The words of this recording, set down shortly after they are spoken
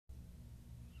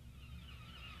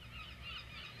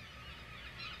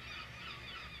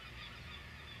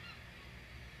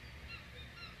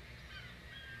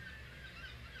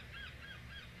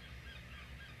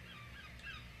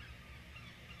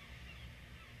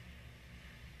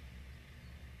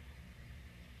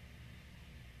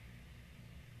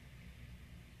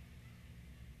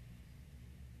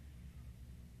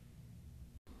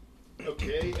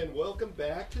Okay, and welcome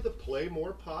back to the Play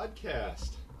More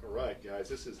podcast. All right, guys,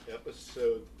 this is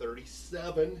episode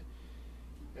 37,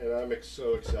 and I'm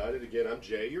so excited. Again, I'm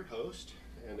Jay, your host,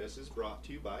 and this is brought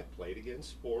to you by Play It Again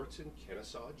Sports in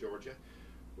Kennesaw, Georgia,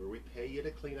 where we pay you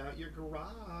to clean out your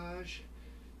garage.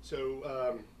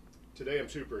 So today I'm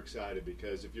super excited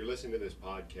because if you're listening to this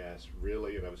podcast,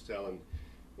 really, and I was telling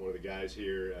one of the guys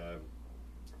here,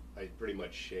 I pretty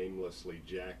much shamelessly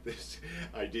jacked this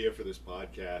idea for this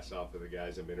podcast off of the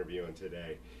guys I'm interviewing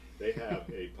today. They have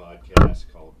a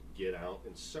podcast called Get Out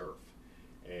and Surf.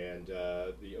 And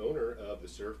the owner of the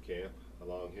surf camp,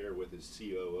 along here with his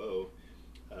COO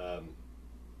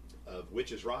of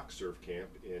Witches Rock Surf Camp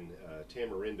in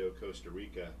Tamarindo, Costa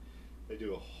Rica, they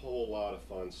do a whole lot of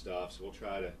fun stuff, so we'll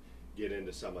try to get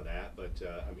into some of that. But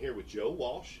I'm here with Joe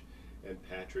Walsh and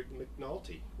Patrick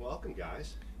McNulty. Welcome,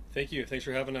 guys. Thank you. Thanks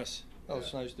for having us. Oh,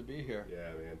 it's nice to be here.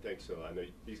 Yeah, man. Thanks. So I know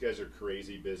these guys are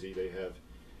crazy busy. They have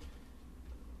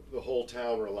the whole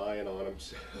town relying on them.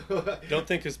 So. Don't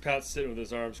think because Pat's sitting with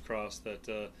his arms crossed that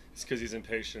it's because he's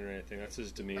impatient or anything. That's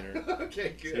his demeanor.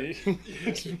 Okay, good.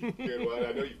 Good one.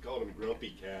 I know you've called him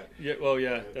Grumpy Cat. Yeah. Well,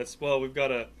 yeah. We've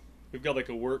got like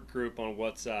a work group on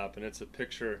WhatsApp, and it's a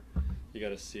picture. You got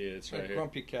to see it. It's right that here.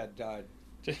 Grumpy Cat died.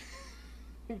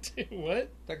 What?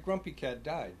 That Grumpy Cat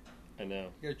died. I know.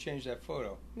 You gotta change that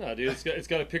photo. No, dude, it's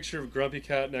got a picture of Grumpy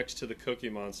Cat next to the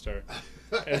Cookie Monster.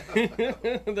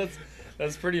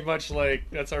 that's pretty much like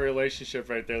that's our relationship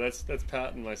right there. That's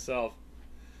Pat and myself.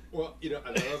 Well, you know, I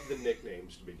love the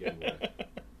nicknames to begin with,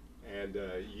 and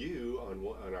you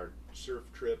on our surf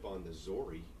trip on the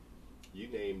Zori, you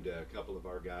named a couple of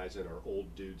our guys in our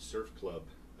Old Dude Surf Club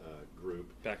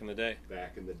group back in the day,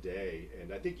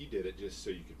 and I think you did it just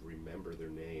so you could remember their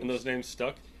names. And those names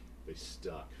stuck. They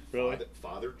stuck. Really?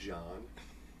 Father John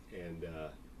and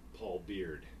Paul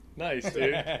Beard. Nice,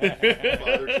 dude.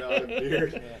 Father John and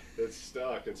Beard. That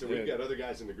stuck. And so we've got other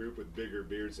guys in the group with bigger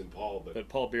beards than Paul, but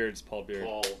Paul Beard's Paul Beard.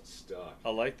 Paul stuck.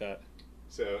 I like that.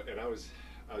 So, and I was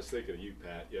thinking of you,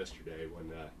 Pat, yesterday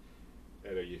when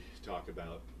I know you talk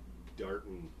about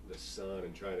darting the sun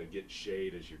and trying to get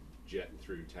shade as you're jetting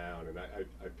through town, and I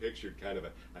pictured kind of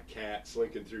a cat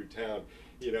slinking through town,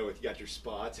 you know, with you got your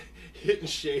spots hitting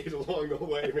shade along the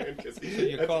way, man. So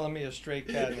you're calling me a stray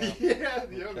cat now? Yeah,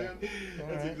 Okay. Man.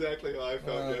 That's right. exactly how I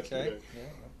felt yesterday.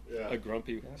 Yeah. A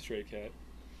grumpy stray cat.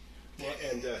 Well,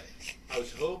 and I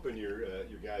was hoping your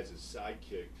guys'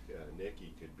 sidekick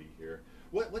Nicky could be here.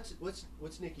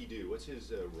 What's Nicky do? What's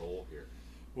his role here?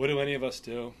 What do any of us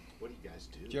do? What do you guys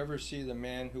do? Did you ever see The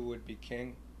Man Who Would Be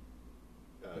King?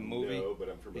 The movie? No, but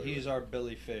I'm familiar. He's our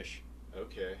Billy Fish.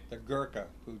 Okay. The Gurkha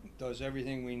who does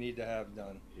everything we need to have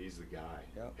done. He's the guy.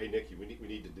 Yep. Hey, Nicky, we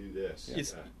need to do this.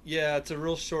 It's a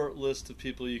real short list of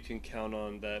people you can count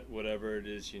on that whatever it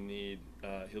is you need,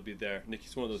 he'll be there.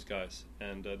 Nicky's one of those guys,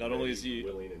 and not only is he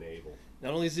willing and able,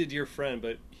 not only is he a dear friend,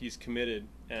 but he's committed,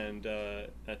 and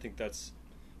I think that's.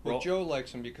 Well, Joe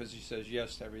likes him because he says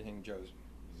yes to everything Joe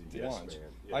wants. Man.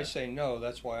 Yeah. I say no.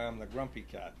 That's why I'm the Grumpy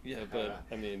Cat. Yeah, but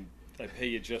I mean, I pay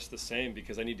you just the same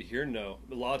because I need to hear no.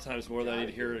 A lot of times more than I need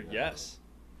to hear no. Yes.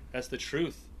 That's the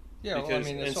truth. Yeah, because, well, I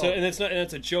mean,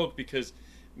 it's a joke because,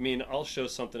 I mean, I'll show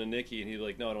something to Nicky and he'll be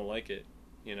like, no, I don't like it.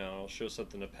 You know, I'll show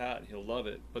something to Pat and he'll love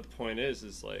it. But the point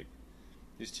is like,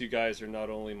 these two guys are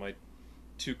not only my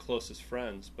two closest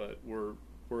friends, but we're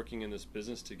working in this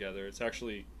business together. It's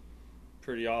actually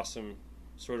pretty awesome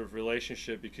sort of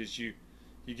relationship because you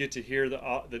get to hear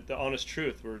the honest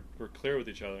truth. We're clear with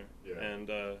each other.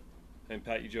 Yeah. And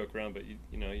Pat, you joke around, but you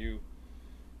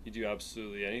do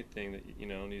absolutely anything that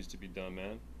needs to be done,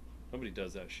 man. Nobody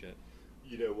does that shit.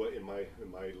 You know what? In my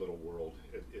little world,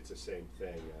 it's the same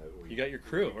thing. You got your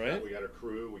crew, right? We got our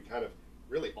crew. We kind of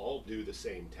really all do the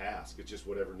same task. It's just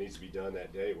whatever needs to be done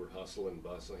that day. We're hustling and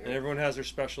bustling. And everyone has their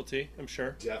specialty, I'm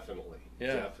sure. Definitely.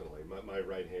 Yeah. Definitely. My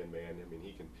right hand man. I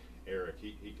mean, Eric.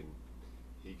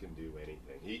 He can do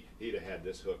anything. He'd have had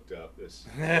this hooked up. This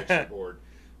extra board.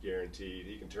 Guaranteed.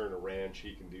 He can turn a wrench.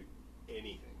 He can do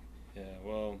anything. Yeah,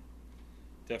 well,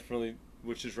 definitely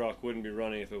Witches Rock wouldn't be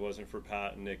running if it wasn't for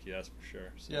Pat and Nicky, that's for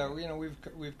sure. So. Yeah,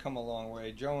 we've come a long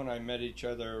way. Joe and I met each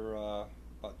other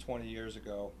about 20 years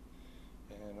ago,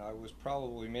 and I was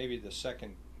probably maybe the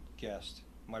second guest.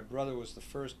 My brother was the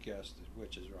first guest at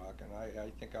Witches Rock, and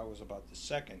I think I was about the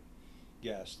second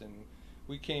guest. And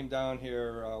we came down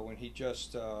here when he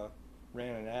just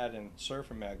ran an ad in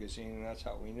Surfer magazine, and that's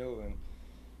how we knew him.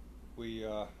 We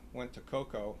went to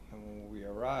Coco, and when we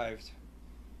arrived,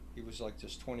 he was like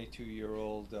this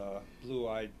 22-year-old,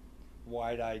 blue-eyed,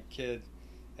 wide-eyed kid,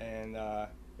 and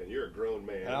you're a grown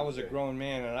man. And I was a grown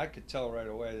man, and I could tell right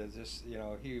away that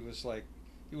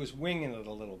he was winging it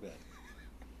a little bit.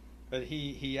 But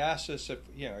he asked us if,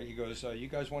 he goes, you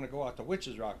guys want to go out to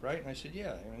Witches Rock, right? And I said,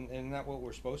 yeah. And isn't that what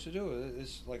we're supposed to do?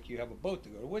 It's like you have a boat to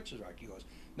go to Witches Rock. He goes,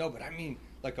 no, but I mean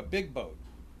like a big boat.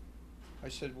 I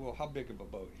said, well, how big of a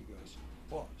boat? He goes,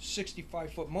 well,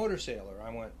 65-foot motor sailor. I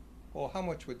went, well, how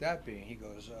much would that be? He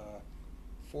goes,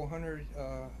 $400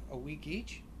 a week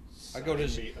each. I go,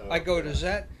 does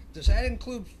that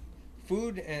include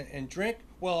food and drink?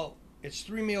 Well, it's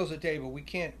 3 meals a day, but we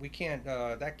can't.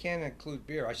 That can't include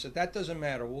beer. I said that doesn't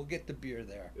matter. We'll get the beer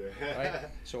there. Right?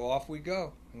 So off we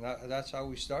go, and that's how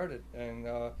we started. And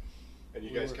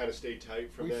you guys kind of stayed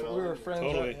tight from then on. We were friends.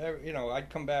 Totally. I'd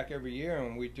come back every year,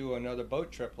 and we'd do another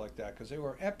boat trip like that because they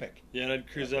were epic. Yeah, and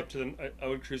I'd cruise up to I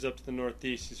would cruise up to the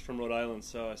Northeast. He's from Rhode Island,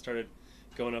 so I started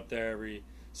going up there every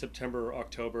September or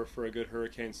October for a good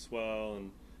hurricane swell, and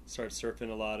started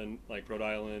surfing a lot in like Rhode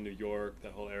Island, New York,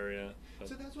 that whole area.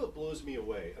 So that's what blows me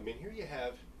away. I mean, here you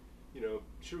have,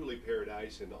 truly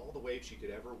paradise and all the waves you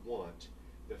could ever want.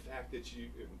 The fact that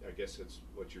I guess that's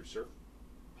what your surf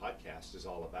podcast is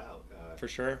all about. For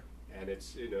sure. And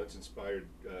it's inspired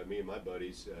me and my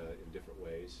buddies in different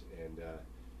ways. And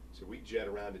so we jet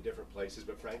around to different places,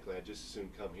 but frankly, I'd just as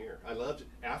soon come here. I loved,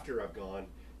 after I've gone,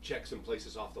 check some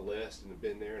places off the list and have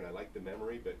been there, and I like the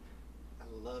memory, but I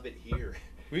love it here.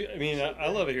 I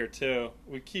love it here too.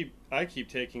 I keep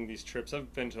taking these trips.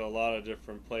 I've been to a lot of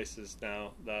different places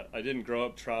now that I didn't grow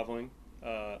up traveling,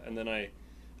 and then I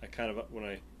kind of, when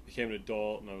I became an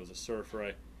adult and I was a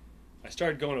surfer, I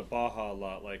started going to Baja a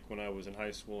lot, like when I was in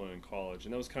high school and in college,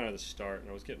 and that was kind of the start. And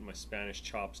I was getting my Spanish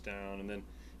chops down, and then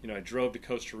I drove to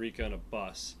Costa Rica on a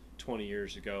bus 20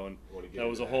 years ago, and that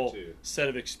was a whole set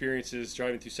of experiences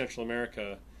driving through Central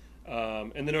America.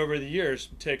 And then over the years,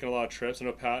 taken a lot of trips. I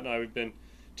know Pat and I have been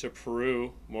to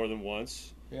Peru more than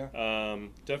once. Yeah.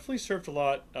 Definitely surfed a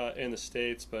lot in the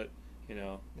States, but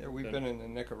Yeah, we've been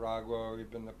in Nicaragua. We've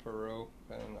been to Peru,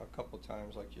 and a couple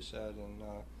times, like you said, and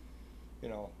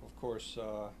of course,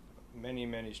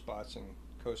 many spots in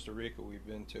Costa Rica we've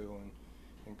been to,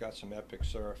 and got some epic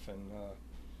surf, and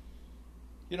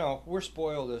we're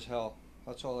spoiled as hell.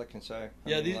 That's all I can say.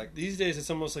 These days it's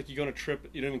almost like you go on a trip,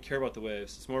 you don't even care about the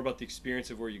waves. It's more about the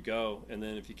experience of where you go, and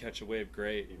then if you catch a wave,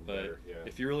 great. Even but better, yeah.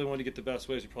 If you really want to get the best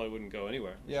waves, you probably wouldn't go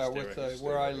anywhere. Yeah, with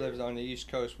where I lived on the East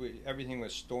Coast, everything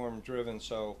was storm driven,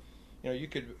 so you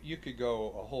could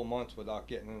go a whole month without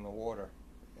getting in the water,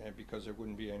 because there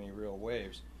wouldn't be any real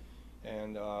waves,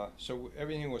 and so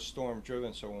everything was storm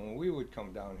driven. So when we would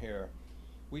come down here,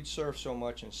 we'd surf so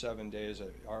much in 7 days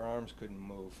that our arms couldn't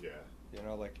move. Yeah.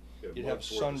 You'd have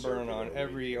sunburn on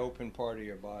every open part of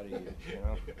your body,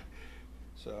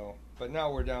 So, but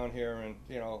now we're down here, and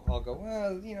I'll go,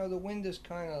 well, the wind is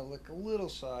kind of like a little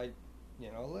side,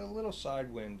 a little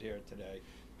side wind here today.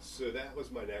 So that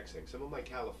was my next thing. Some of my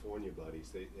California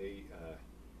buddies, they've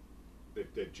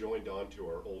joined on to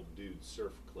our Old Dude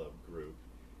Surf Club group,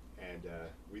 and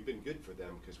we've been good for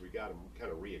them because we got them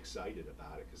kind of re-excited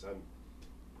about it. Because I'm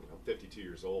 52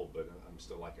 years old, but I'm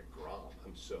still like a grom.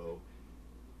 I'm so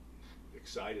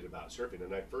excited about surfing.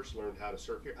 And I first learned how to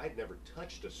surf here. I'd never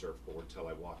touched a surfboard till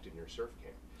I walked in your surf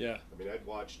camp. Yeah. I mean, I'd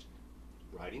watched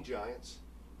Riding Giants,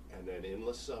 and then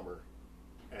Endless Summer,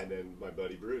 and then my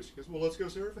buddy Bruce goes, well, let's go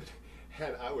surfing.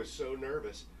 And I was so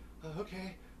nervous.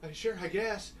 Okay, sure, I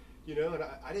guess. And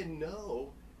I didn't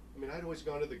know. I mean, I'd always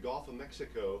gone to the Gulf of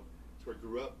Mexico. That's where I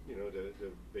grew up, to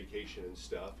vacation and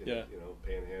stuff, and,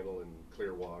 Panhandle and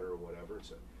Clearwater or whatever.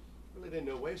 So I really didn't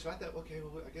know waves. So I thought, okay,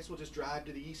 well, I guess we'll just drive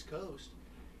to the East Coast.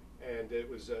 And it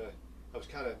was, I was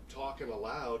kind of talking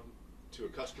aloud to a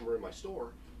customer in my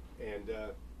store, and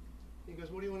he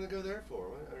goes, what do you want to go there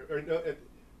for?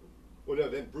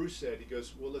 Then Bruce said, he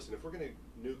goes, well, listen, if we're going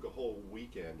to nuke a whole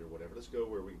weekend or whatever, let's go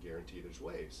where we can guarantee there's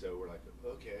waves. So we're like,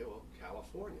 okay, well,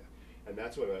 California. And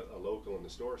that's when a local in the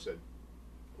store said,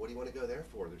 what do you want to go there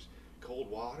for? There's cold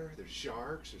water, there's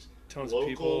sharks, there's tons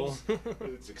locals, of people.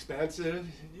 it's expensive.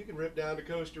 You can rip down to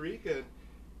Costa Rica,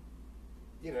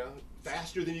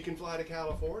 faster than you can fly to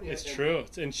California. It's true.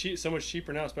 It's so much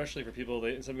cheaper now, especially for people.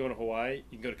 Instead of going to Hawaii,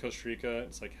 you can go to Costa Rica.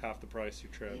 It's like half the price of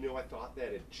your trip. I thought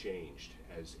that had changed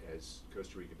as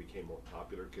Costa Rica became more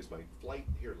popular, because my flight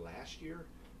here last year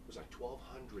was like $1,200,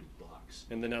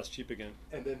 and then now it's cheap again.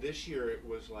 And then this year it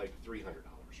was like $300 or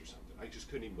something. I just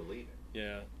couldn't even believe it.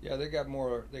 Yeah. Yeah, they got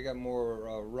more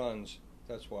runs.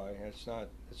 That's why it's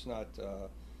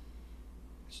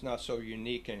not so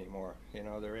unique anymore.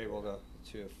 They're able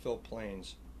to fill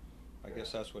planes. I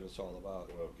guess that's what it's all about.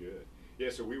 Oh, good. Yeah,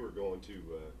 so we were going to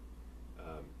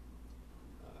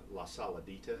La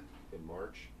Saladita in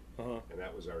March, and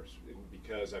that was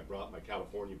because I brought my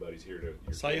California buddies here to your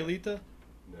Sayulita? camp.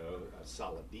 No,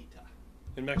 Saladita.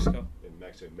 In Mexico. In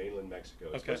Mexico, mainland Mexico.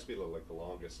 It's Okay. supposed to be like the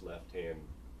longest left-hand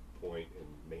point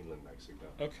in mainland Mexico.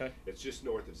 Okay. It's just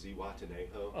north of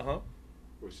Zihuatanejo, Uh huh.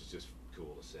 which is just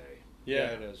cool to say.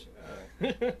 Yeah. it is.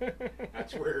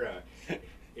 That's where It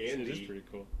is Andy pretty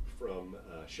cool. from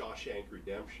Shawshank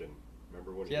Redemption.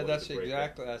 Remember when? He Yeah, wanted that's to break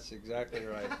exactly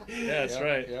right. Yeah, that's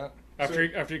right. Yeah.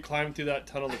 After you climb through that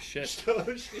tunnel of shit. Oh,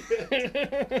 shit.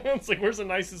 It's like, where's the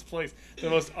nicest place? The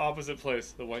most opposite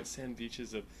place. The white sand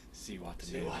beaches of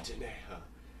Zihuatanejo. Zihuatanejo.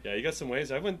 Yeah, you got some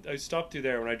ways. I stopped through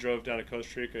there when I drove down to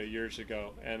Costa Rica years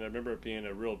ago, and I remember it being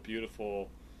a real beautiful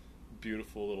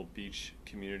little beach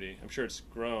community. I'm sure it's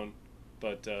grown,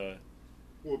 but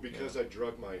Well, because I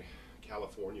drug my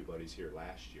California buddies here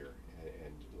last year,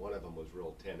 and one of them was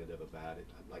real tentative about it.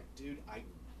 I'm like, dude, I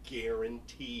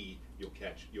guarantee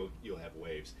you'll have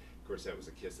waves. Of course, that was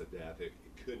a kiss of death. It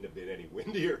couldn't have been any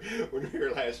windier when we were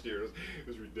here last year. It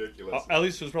was ridiculous. at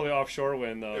least it was probably offshore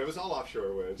wind though. It was all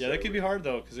offshore winds. Yeah, so that could be hard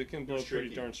though, because it can It blow was pretty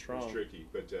tricky. darn It strong. was tricky,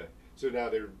 but so now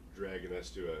they're dragging us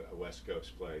to a West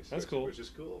Coast place. That's cool. Which is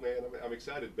cool, man. I'm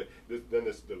excited. But the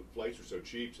flights were so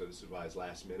cheap, so this is why it's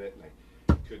last minute, and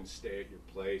I couldn't stay at your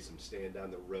place. I'm staying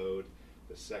down the road.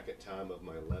 The second time of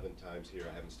my 11 times here,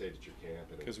 I haven't stayed at your camp.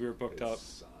 Because we were booked it up.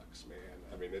 Sucks, man.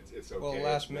 I mean, it's okay. Well,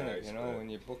 last it's minute, nice, you know, but when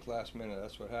you book last minute,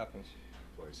 that's what happens.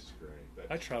 the place is great. But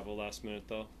I travel last minute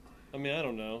though. I mean, I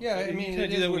don't know. Yeah, I You mean, kinda it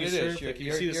do is that when what you it is. surf. Like, you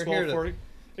You're- see the you're small here to- 40.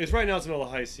 It's right now. It's the middle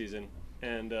of high season,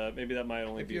 and maybe that might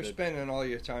only If be you're the. spending all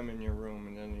your time in your room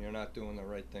and then you're not doing the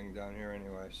right thing down here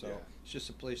anyway, so Yeah. it's just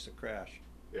a place to crash.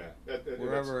 yeah,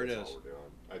 Wherever that's it all is. we're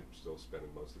doing. I'm still spending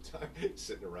most of the time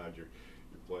sitting around your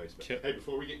place. But Kip. hey,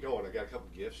 before we get going, I got a couple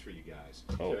gifts for you guys.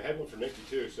 Oh. And I had one for Nikki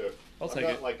too. So I'll I'm take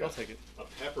not it. like I'll take it. a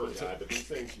pepper What's guy, it? but these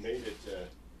things made it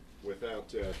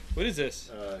without. What is this?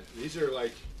 These are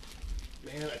like,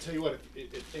 man, I tell you what,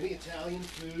 if any Italian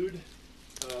food,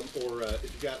 or if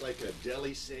you got like a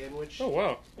deli sandwich. Oh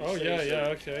wow. Oh Say yeah, so. yeah.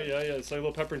 Okay, yeah, yeah. It's like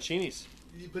little pepperoncinis.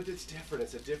 But it's different.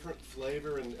 It's a different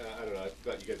flavor, and I don't know. I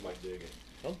thought you guys might dig it.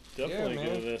 I'm definitely man.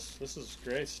 into this. This is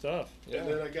great stuff. Yeah. And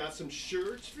then I got some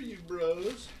shirts for you,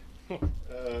 bros.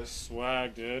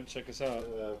 Swag, dude. Check us out.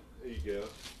 There you go.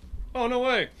 Oh no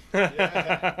way.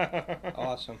 Yeah.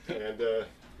 Awesome. And it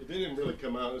didn't really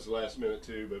come out. It was last minute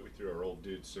too, but we threw our old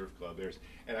dude surf club there.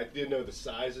 And I did know the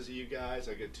sizes of you guys.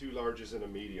 I get 2 larges and a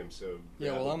medium. So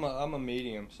Yeah, well, I'm a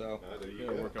medium, so there you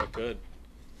It'll go. work out good.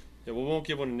 Yeah, we won't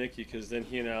give one to Nikki because then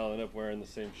he and Al end up wearing the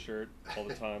same shirt all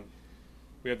the time.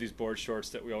 We have these board shorts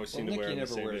that we always well, seem to wear Nikki on the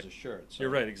never same wears day. a shirt. So,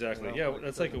 You're right, exactly. you know, Yeah, it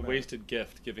that's like a doesn't matter. wasted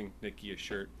gift giving Nikki a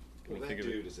shirt. Can Well, we that think of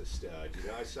dude it? is a stud. You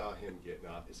know, I saw him getting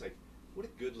up. It's like, what a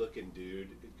good-looking dude,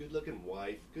 a good-looking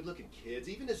wife, good-looking kids.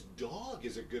 Even his dog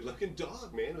is a good-looking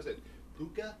dog, man. Was it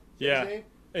Puka? Is that Yeah. his name?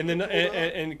 And then Cool dog.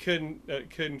 and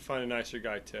couldn't find a nicer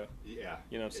guy too. Yeah.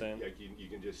 You know what I'm saying? Like you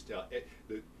can just tell.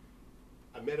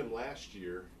 I met him last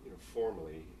year, you know,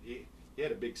 formally. He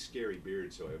had a big scary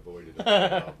beard, so I avoided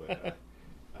him. But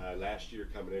last year,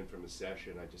 coming in from the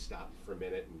session, I just stopped for a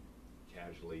minute and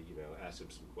casually, you know, asked him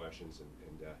some questions,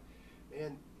 and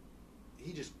man,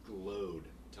 he just glowed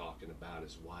talking about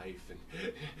his wife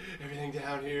and everything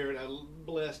down here and how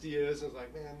blessed he is. And I was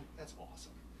like, man, that's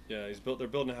awesome. Yeah, they're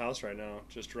building a house right now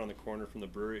just around the corner from the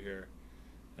brewery here,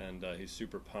 and he's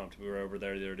super pumped. We were over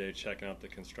there the other day checking out the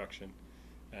construction,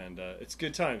 and it's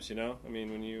good times, you know. I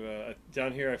mean, when you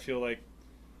down here, I feel like,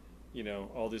 you know,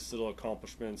 all these little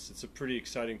accomplishments. It's a pretty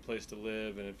exciting place to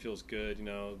live, and it feels good. You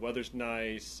know, the weather's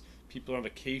nice. People are on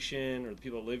vacation, or the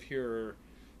people that live here are,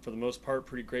 for the most part,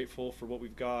 pretty grateful for what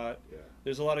we've got. Yeah.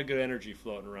 There's a lot of good energy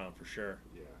floating around for sure.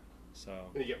 Yeah. So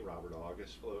And you get Robert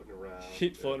August floating around.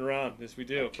 keep floating around. Yes, we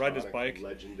do. Riding his Iconic, bike.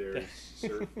 Legendary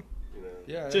surf, you know.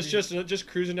 Yeah, Just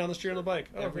cruising down the street on the bike.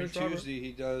 Oh, every there's Robert. Tuesday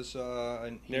he does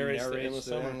and he Narrates narrates the Endless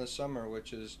the Summer. Endless Summer,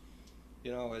 which is,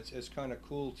 you know, it's kind of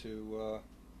cool to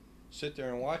sit there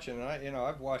and watch it. And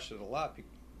I've watched it a lot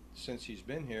since he's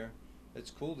been here.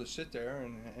 It's cool to sit there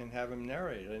and have him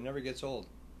narrate. It never gets old.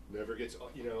 Never gets.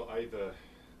 You know,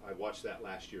 I watched that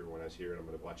last year when I was here, and I'm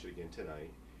going to watch it again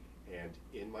tonight. And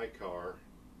in my car,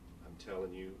 I'm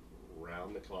telling you,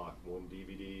 round the clock, one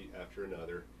DVD after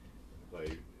another.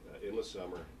 Play Endless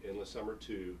Summer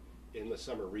 2, Endless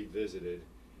Summer Revisited,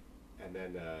 and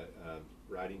then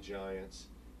Riding Giants,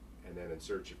 and then In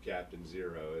Search of Captain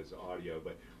Zero as audio.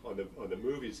 But on the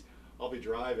movies, I'll be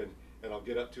driving and I'll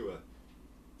get up to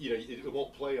it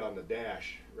won't play on the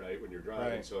dash, right, when you're driving.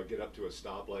 Right. So I get up to a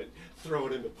stoplight, throw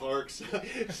it in the parks,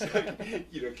 so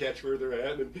you know, catch where they're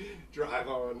at and drive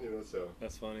on, you know. So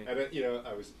That's funny. and you know,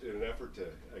 I was in an effort to,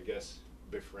 I guess,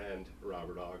 befriend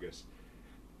Robert August.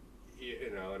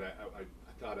 You know, and I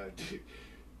thought I'd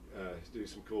do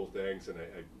some cool things, and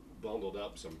I bundled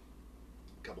up a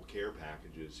couple care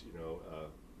packages,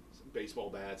 some baseball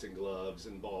bats and gloves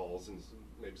and balls and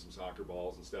maybe some soccer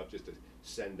balls and stuff just to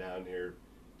send down here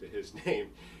to his name.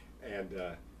 And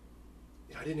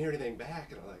I didn't hear anything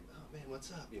back, and I'm like, oh man,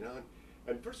 what's up,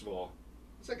 And first of all,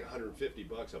 it's like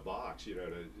 $150 a box, to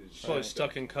Probably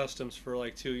stuck in customs for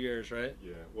like 2 years, right?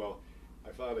 Yeah. Well, I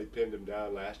finally pinned him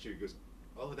down last year. He goes,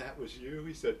 "Oh, that was you."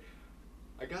 He said,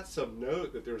 "I got some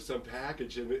note that there was some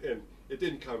package and it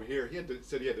didn't come here.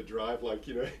 Said he had to drive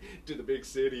to the big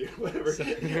city or whatever,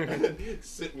 and then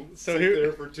sit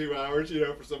there for 2 hours,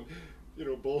 for some."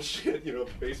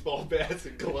 Bullshit, baseball bats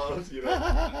and gloves,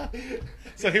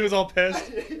 So he was all pissed.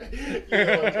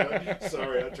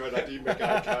 Sorry, I tried not to even make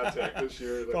eye contact this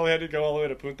year. Probably had to go all the way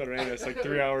to Punta Arenas, like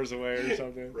 3 hours away or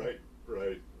something.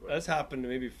 Right. That's happened to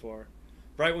me before.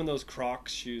 Right when those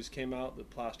Crocs shoes came out, the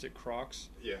plastic Crocs.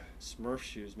 Yeah. Smurf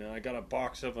shoes, man. I got a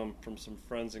box of them from some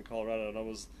friends in Colorado,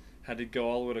 and had to go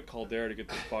all the way to Caldera to get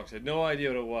this box. I had no idea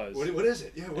what it was. What is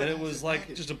it? Yeah. And it was like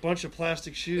package? Just a bunch of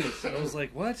plastic shoes. And I was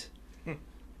like, what?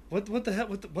 What the hell?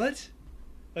 What?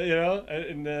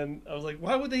 And then I was like,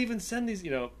 why would they even send these?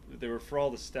 They were for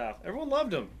all the staff. Everyone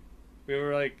loved them. We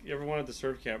were like, everyone at the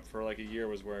surf camp for like a year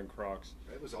was wearing Crocs.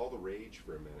 It was all the rage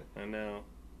for a minute. I know.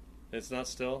 It's not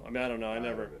still? I mean, I don't know. I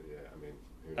never.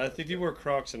 I think if you wore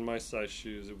Crocs in my size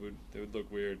shoes, it would look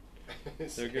weird.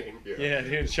 They're good. Yeah,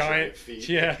 dude, giant feet.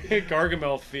 Yeah,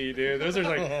 Gargamel feet, dude. Those are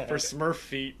like for Smurf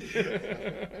feet.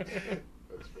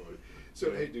 That's funny.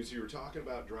 So, hey, dude, so you were talking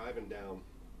about driving down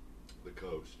the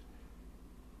coast.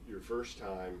 Your first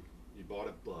time, you bought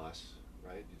a bus,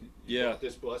 right? You bought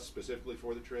this bus specifically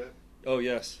for the trip? Oh,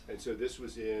 yes. And so this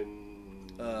was in...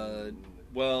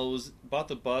 bought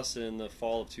the bus in the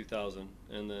fall of 2000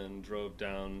 and then drove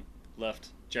down, left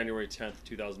January 10th,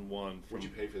 2001. What'd you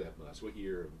pay for that bus? What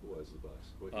year was the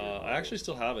bus? I actually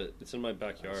still have it. It's in my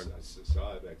backyard. I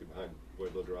saw it back behind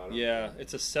Pueblo Dorado. Yeah,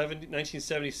 it's a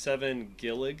 1977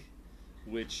 Gillig,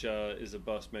 which is a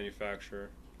bus manufacturer.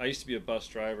 I used to be a bus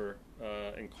driver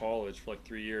in college for like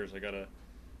 3 years. I got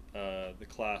the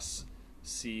Class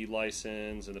C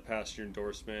license and the passenger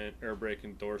endorsement, air brake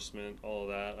endorsement, all of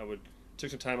that.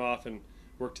 Took some time off and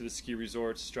worked to the ski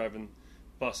resorts, driving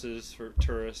buses for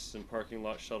tourists and parking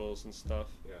lot shuttles and stuff.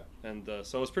 Yeah. And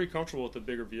so I was pretty comfortable with the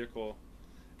bigger vehicle,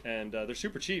 and they're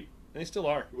super cheap, and they still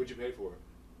are. What'd you pay for it?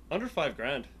 Under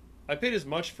 $5,000. I paid as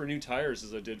much for new tires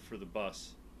as I did for the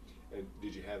bus. And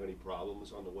did you have any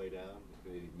problems on the way down?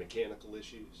 Any mechanical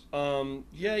issues?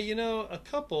 Yeah, a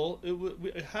couple.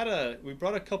 We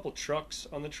brought a couple trucks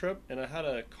on the trip, and I had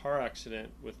a car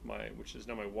accident with which is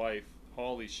now my wife,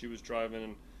 Holly. She was driving,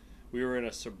 and we were in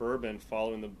a Suburban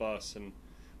following the bus, and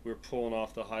we were pulling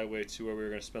off the highway to where we were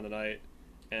going to spend the night.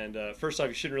 And first off,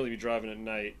 you shouldn't really be driving at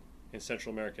night in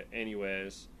Central America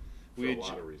anyways. For a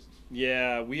lot of reasons.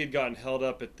 Yeah, we had gotten held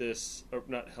up at this, or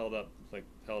not held up, but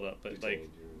detained, like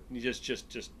you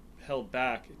just held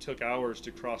back. It took hours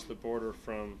to cross the border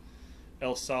from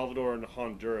El Salvador and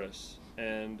Honduras,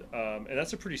 and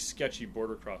that's a pretty sketchy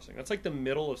border crossing. That's like the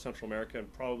middle of Central America,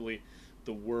 and probably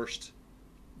the worst.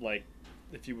 Like,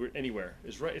 if you were anywhere,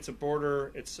 it's a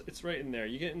border. It's right in there.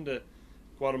 You get into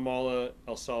Guatemala,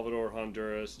 El Salvador,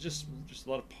 Honduras, just a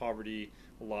lot of poverty,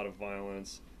 a lot of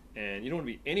violence, and you don't want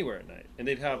to be anywhere at night. And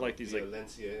they'd have like these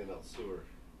Violencia and El Sur.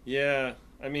 Yeah,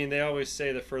 I mean, they always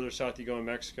say the further south you go in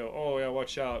Mexico, oh yeah,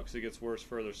 watch out because it gets worse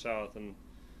further south, and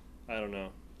I don't know.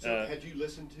 So had you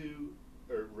listened to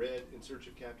or read In Search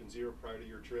of Captain Zero prior to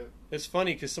your trip? It's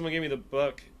funny because someone gave me the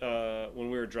book when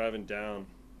we were driving down,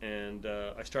 and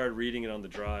I started reading it on the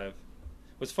drive.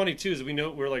 What's funny too is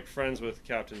we're like friends with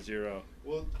Captain Zero.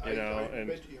 Well, I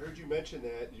heard you mention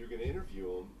that you're going to interview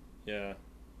him. Yeah.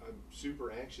 I'm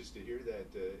super anxious to hear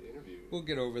that interview. We'll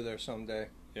get over there someday.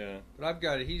 Yeah. But I've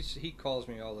got it. He calls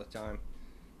me all the time,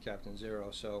 Captain Zero.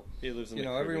 So he lives in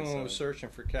everyone was searching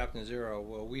for Captain Zero.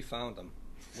 Well, we found him.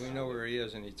 We know where he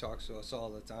is, and he talks to us all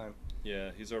the time.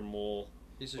 Yeah, he's our mole.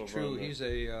 He's a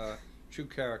true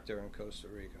character in Costa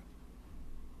Rica.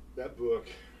 That book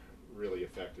really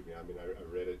affected me. I mean,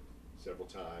 I read it several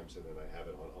times, and then I have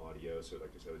it on audio. So, like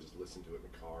I said, I just listened to it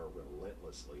in the car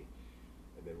relentlessly.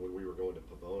 And then when we were going to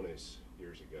Pavones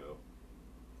years ago,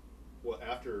 well,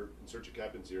 after In Search of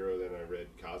Captain Zero, then I read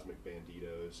Cosmic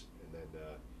Banditos, and then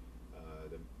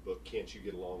the book Can't You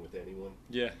Get Along with Anyone?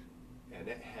 Yeah. And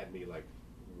that had me like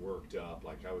worked up,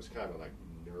 like I was kind of like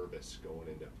nervous going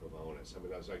into Pavones. I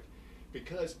mean, I was like,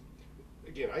 because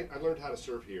again, I learned how to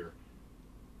surf here.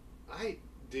 I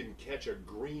didn't catch a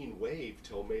green wave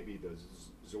till maybe the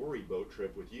Zori boat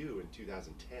trip with you in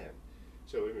 2010.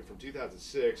 So I mean, from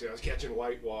 2006, I was catching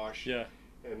whitewash. Yeah.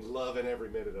 and loving every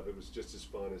minute of it. It was just as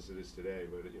fun as it is today,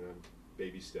 but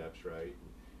baby steps, right?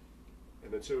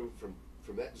 And then so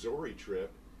from that Zori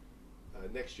trip,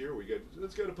 next year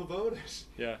let's go to Pavones.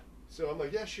 Yeah. So I'm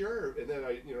like, yeah, sure. And then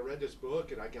I read this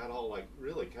book, and I got all like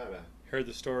really kind of heard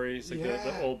the stories, like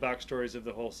the old backstories of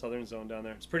the whole southern zone down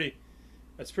there. It's pretty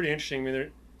interesting. I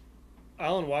mean,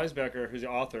 Alan Weisbecker, who's the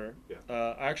author,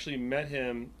 I actually met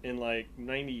him in like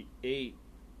 '98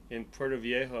 in Puerto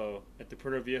Viejo at the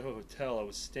Puerto Viejo Hotel. I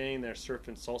was staying there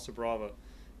surfing Salsa Brava,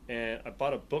 and I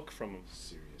bought a book from him.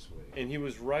 Seriously. And he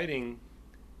was writing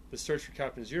The Search for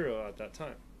Captain Zero at that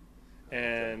time.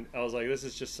 And I was like, this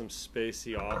is just some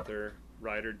spacey author,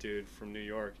 writer dude from New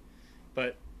York.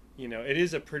 But, it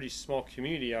is a pretty small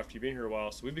community after you've been here a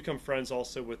while. So we become friends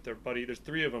also with their buddy. There's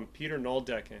three of them. Peter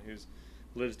Noldecken, who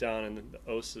lives down in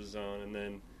the Osa zone.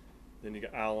 And then you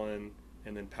got Alan,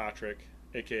 and then Patrick,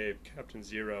 a.k.a. Captain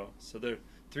Zero. So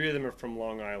three of them are from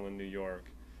Long Island, New York.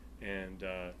 And,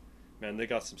 man, they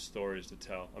got some stories to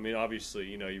tell. I mean, obviously,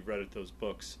 you've read those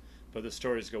books. But the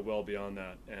stories go well beyond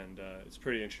that, and it's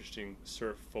pretty interesting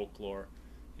surf folklore,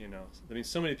 I mean,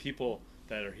 so many people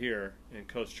that are here in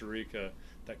Costa Rica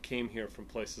that came here from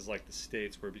places like the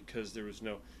States where because there was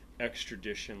no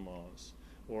extradition laws,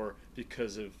 or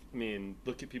because of,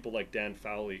 look at people like Dan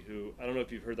Fowley, who, I don't know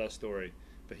if you've heard that story,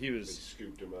 but they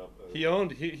scooped him up.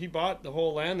 He bought the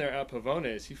whole land there at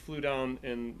Pavones. He flew down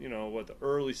in, the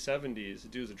early 70s. The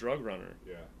dude was a drug runner.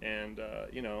 Yeah. And,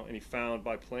 and he found,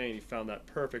 by plane, he found that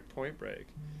perfect point break.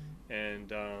 And,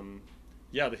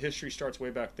 the history starts way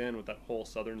back then with that whole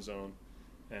southern zone.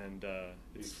 And,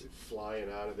 he's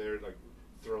flying out of there, like,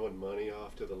 throwing money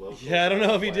off to the locals. Yeah, I don't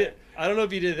know if he did. I don't know if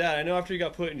he did that. I know after he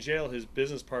got put in jail, his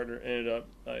business partner ended up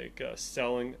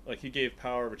selling. Like, he gave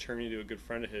power of attorney to a good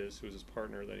friend of his, who was his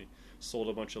partner. That he sold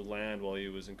a bunch of land while he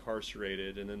was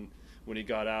incarcerated, and then when he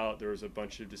got out, there was a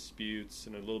bunch of disputes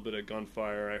and a little bit of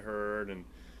gunfire. I heard, and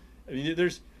I mean,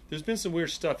 there's been some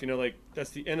weird stuff. Like, that's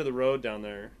the end of the road down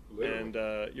there, literally.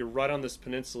 And you're right on this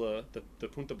peninsula, the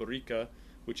Punta Barrica,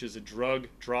 which is a drug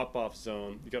drop-off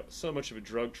zone. You got so much of a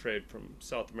drug trade from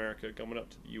South America coming up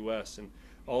to the U.S., and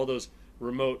all those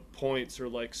remote points are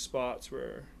like spots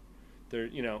where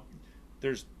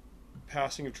there's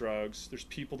passing of drugs. There's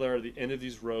people there at the end of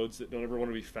these roads that don't ever want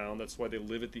to be found. That's why they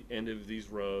live at the end of these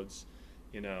roads.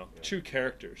 True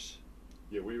characters.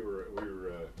 Yeah, we were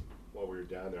while we were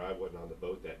down there. I wasn't on the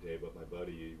boat that day, but my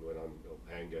buddy went on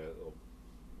Opanga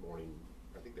morning.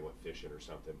 I think they went fishing or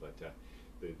something, but.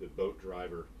 The boat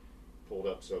driver pulled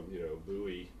up some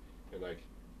buoy and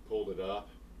pulled it up,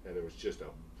 and it was just a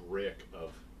brick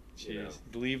of you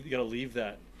gotta leave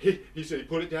that. He said he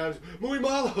put it down, muy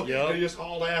malo, yep. And he just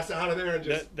hauled ass out of there and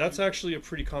just. That's actually a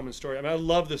pretty common story. I mean, I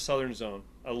love the southern zone.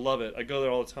 I love it. I go there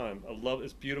all the time. I love it.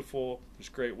 It's beautiful. There's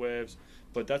great waves,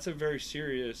 but that's a very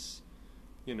serious.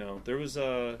 There was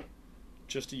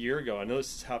just a year ago. I know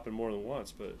this has happened more than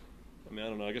once, but I mean, I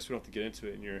don't know. I guess we don't have to get into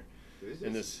it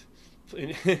in this.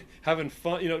 Having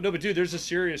fun, no, but dude, there's a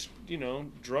serious,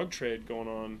 drug trade going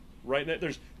on right now.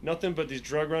 There's nothing but these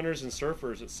drug runners and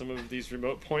surfers at some of these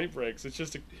remote point breaks. It's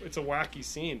just it's a wacky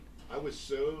scene. I was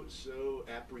so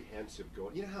apprehensive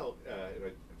going. You know how, and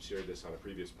I've shared this on a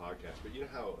previous podcast, but you know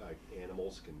how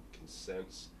animals can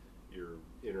sense your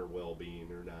inner well-being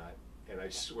or not. And I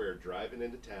swear, driving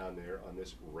into town there on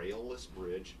this railless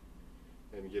bridge,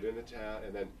 and get into town,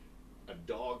 and then a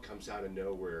dog comes out of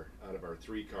nowhere out of our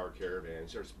 3-car caravan and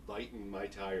starts biting my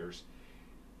tires.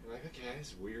 And I'm like, okay,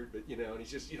 it's weird, but and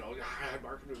he's just,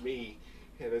 barking at me.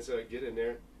 And then so I get in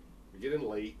there, we get in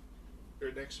late.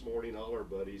 Next morning, all our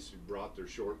buddies who brought their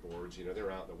shortboards,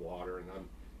 they're out in the water, and I'm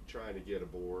trying to get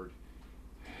aboard.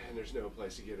 And there's no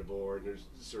place to get aboard. And there's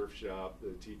the surf shop,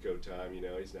 the Tico time,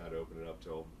 he's not opening up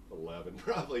till 11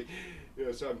 probably.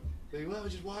 So I'm thinking, well,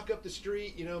 just walk up the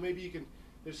street, maybe you can,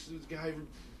 this guy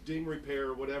ding repair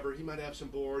or whatever, he might have some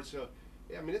boards. So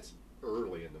yeah, I mean, it's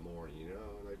early in the morning,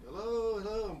 and like,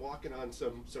 hello, I'm walking on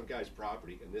some guy's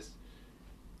property, and this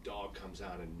dog comes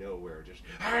out of nowhere, just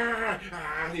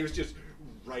and he was just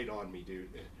right on me, dude.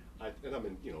 And I'm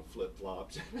in flip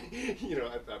flops.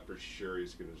 I thought for sure he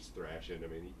was gonna just thrash into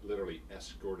me. He literally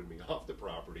escorted me off the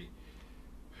property.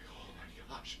 Like, oh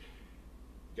my gosh.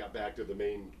 Got back to the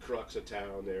main crux of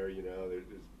town there. There's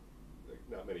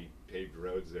not many paved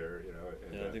roads there,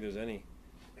 and, I don't think there's any.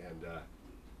 And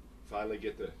finally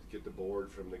get the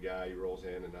board from the guy. He rolls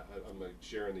in, and I'm like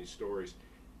sharing these stories,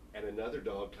 and another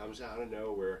dog comes out of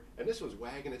nowhere, and this was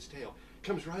wagging its tail,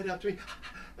 comes right up to me,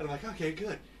 and I'm like, okay,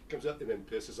 good. Comes up and then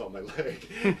pisses on my leg,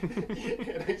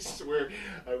 and I swear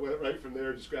I went right from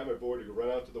there, just grabbed my board to go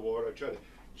run out to the water. I tried to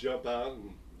jump out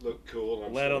and look cool, and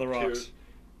I'm land on the rocks.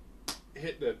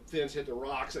 hit the fins, hit the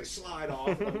rocks, they slide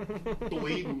off, and I'm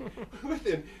bleeding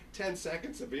within 10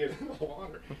 seconds of being in the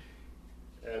water.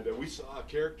 And we saw a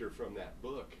character from that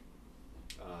book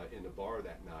in the bar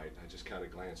that night. I just kind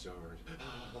of glanced over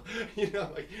and,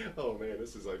 like, oh man,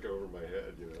 this is like over my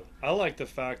head, I like the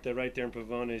fact that right there in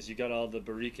Pavones, you got all the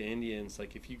Barica Indians.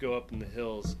 Like, if you go up in the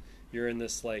hills, you're in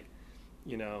this, like,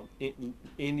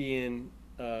 Indian,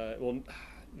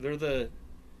 they're the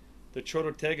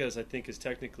Chorotegas, I think, is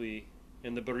technically,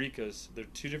 and the Baricas. They're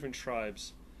two different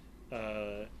tribes,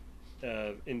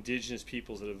 indigenous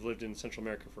peoples that have lived in Central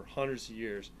America for hundreds of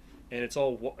years, and it's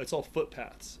all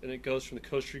footpaths, and it goes from the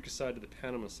Costa Rica side to the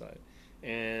Panama side,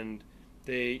 and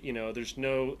they, there's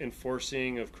no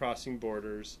enforcing of crossing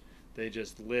borders. They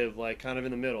just live like kind of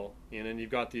in the middle, and you've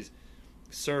got these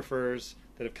surfers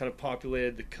that have kind of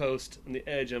populated the coast and the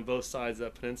edge on both sides of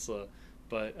that peninsula.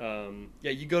 But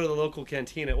you go to the local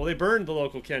cantina. Well, they burned the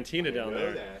local cantina down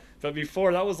there. That. But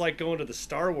before, that was like going to the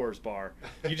Star Wars bar.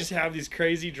 You just have these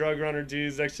crazy drug runner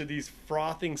dudes next to these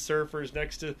frothing surfers,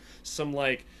 next to some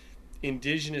like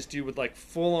indigenous dude with like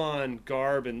full on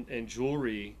garb and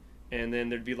jewelry, and then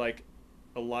there'd be like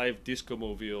a live disco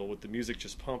mobile with the music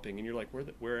just pumping, and you're like,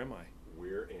 where am I?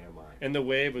 Where am I? And the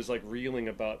wave was like reeling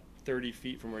about 30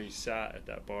 feet from where you sat at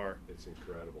that bar. It's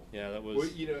incredible. Yeah, that was... Well,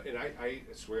 and I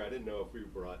swear I didn't know if we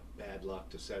brought bad luck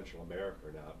to Central America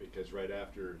or not, because right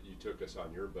after you took us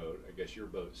on your boat, I guess your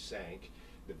boat sank.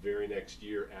 The very next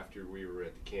year after we were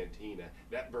at the cantina,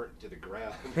 that burnt to the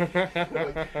ground.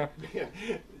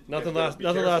 Nothing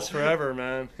lasts forever,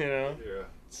 man. Yeah.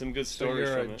 Some good So stories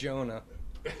you're from a it. Jonah.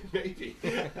 Maybe.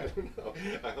 I don't know.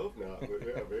 I hope not. But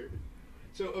yeah, maybe.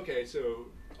 So okay, so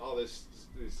all this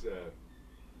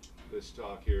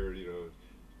talk here,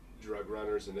 drug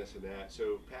runners and this and that.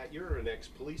 So Pat, you're an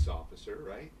ex-police officer,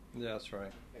 right? Yeah, that's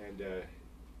right. And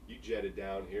you jetted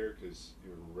down here because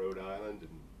you're in Rhode Island, and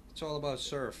It's all about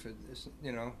surf. It's,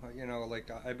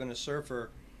 like I've been a surfer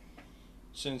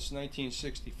since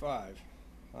 1965.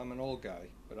 I'm an old guy,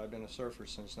 but I've been a surfer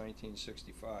since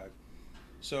 1965.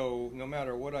 So no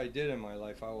matter what I did in my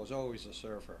life, I was always a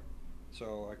surfer.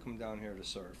 So I come down here to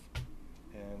surf.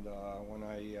 And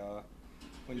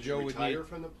when did Joe you would retire need,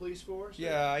 from the police force?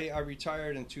 yeah, I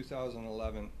retired in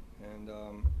 2011, and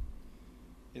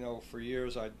for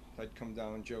years I'd come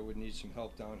down. Joe would need some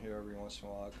help down here every once in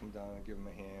a while. I'd come down and give him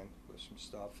a hand with some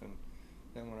stuff, and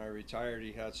then when I retired,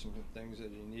 he had some things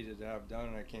that he needed to have done,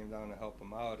 and I came down to help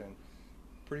him out, and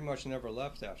pretty much never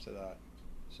left after that.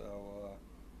 So,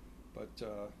 but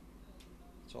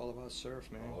it's all about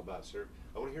surf, man. All about surf.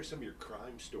 I want to hear some of your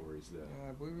crime stories, though.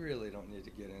 We really don't need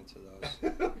to get into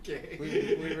those. Okay.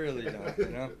 We really don't,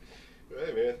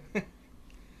 Hey, man.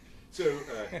 So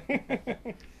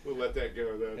we'll let that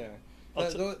go then. Yeah.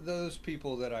 Those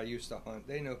people that I used to hunt,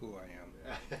 they know who I am.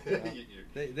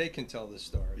 They can tell the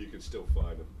story. You can still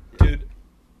find them. Dude,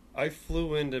 I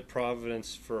flew into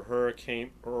Providence for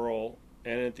Hurricane Earl,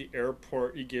 and at the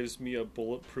airport he gives me a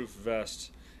bulletproof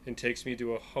vest and takes me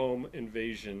to a home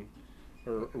invasion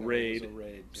or raid. It was a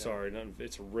raid. Yeah. Sorry,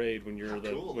 it's a raid when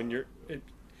you're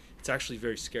it's actually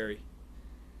very scary.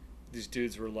 These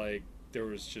dudes were like, there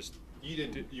was just...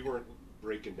 You weren't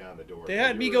breaking down the door. They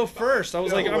had me go first. I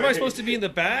was like, am I supposed to be in the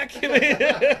back?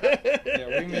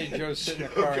 Yeah, we made Joe sit in the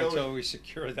car until we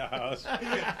secured the house.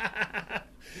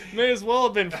 May as well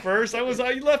have been first. You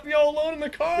left me all alone in the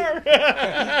car.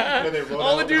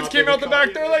 All the dudes came out the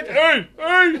back. They're like, hey,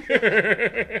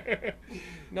 hey.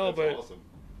 No, That's but awesome.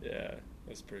 yeah,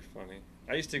 that's pretty funny.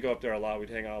 I used to go up there a lot. We'd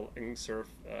hang out and surf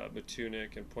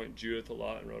Matunic and Point Judith a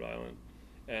lot in Rhode Island.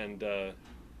 And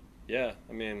yeah,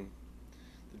 I mean,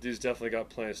 the dude's definitely got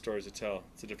plenty of stories to tell.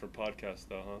 It's a different podcast,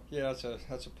 though, huh? Yeah,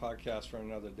 that's a podcast for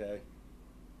another day.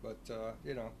 But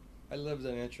I lived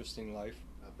an interesting life.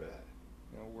 Not bad.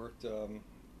 Worked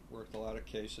a lot of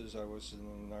cases. I was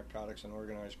in the narcotics and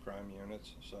organized crime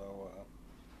units, so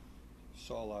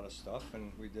saw a lot of stuff,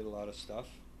 and we did a lot of stuff.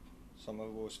 Some of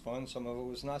it was fun, some of it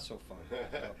was not so fun.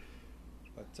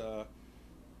 But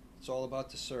it's all about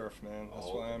the surf, man. That's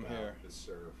All why I'm about here. The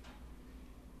surf.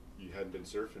 You hadn't been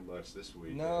surfing much this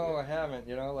week. No, I haven't.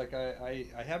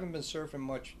 I haven't been surfing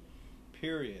much,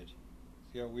 period.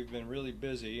 We've been really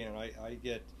busy, and I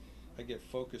get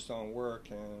focused on work,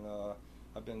 and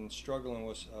I've been struggling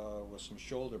with some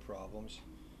shoulder problems.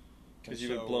 Because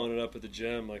you've been blowing it up at the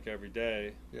gym like every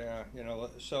day. Yeah,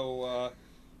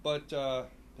 but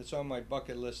it's on my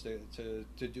bucket list to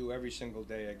do every single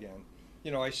day again.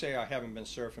 I say I haven't been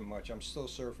surfing much. I'm still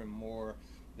surfing more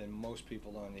than most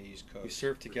people on the East Coast. We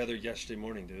surfed together yesterday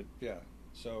morning, dude. Yeah.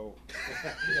 So,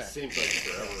 It seems like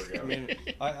forever ago. I mean,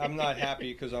 I'm not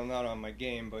happy because I'm not on my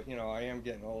game, but I am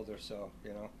getting older, so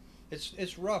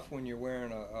It's rough when you're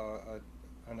wearing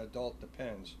an adult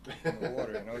Depends in the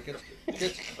water. You know,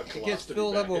 it gets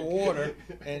filled up with water,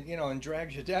 and and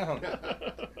drags you down.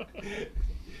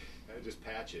 Just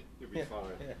patch it. You'll be fine.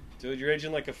 Yeah. Dude, you're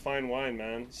aging like a fine wine,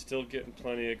 man. Still getting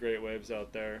plenty of great waves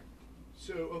out there.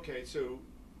 So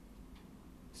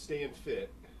staying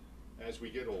fit as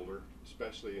we get older,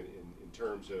 especially in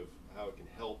terms of how it can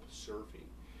help surfing.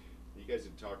 You guys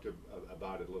had talked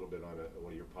about it a little bit on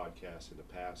one of your podcasts in the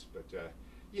past, but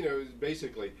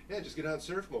basically, just get out and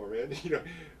surf more, man.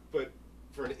 But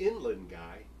for an inland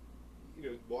guy,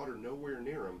 water nowhere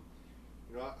near him.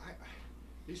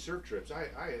 These surf trips,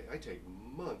 I take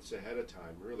months ahead of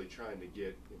time, really trying to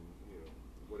get in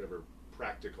whatever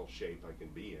practical shape I can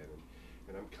be in,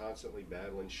 and I'm constantly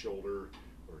battling shoulder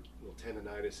or little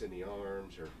tendonitis in the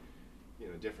arms or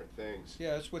different things.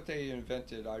 Yeah, that's what they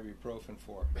invented ibuprofen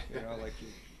for. Like you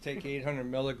take 800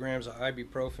 milligrams of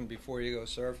ibuprofen before you go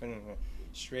surfing, and it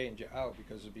straightens you out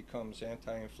because it becomes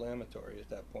anti-inflammatory at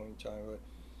that point in time. But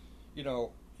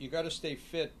you got to stay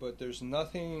fit, but there's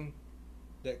nothing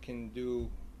that can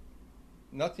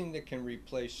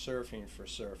replace surfing for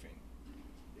surfing.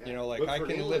 Yeah. Like I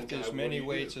can lift guy, as many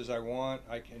weights as I want,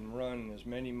 I can run as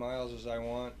many miles as I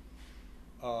want,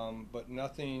 but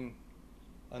nothing,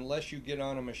 unless you get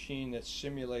on a machine that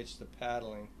simulates the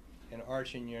paddling and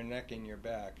arching your neck and your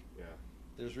back. Yeah.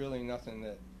 There's really nothing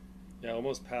that. Yeah,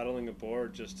 almost paddling a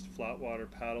board, just flat water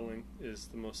paddling is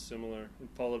the most similar,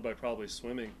 followed by probably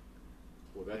swimming.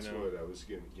 Well, that's what I was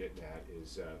getting at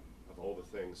is of all the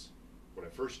things, when I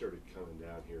first started coming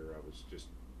down here, I was just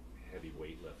a heavy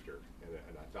weightlifter,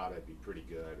 and I thought I'd be pretty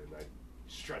good, and I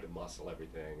just tried to muscle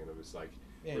everything, and it was like,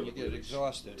 Man, you get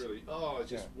exhausted. Really,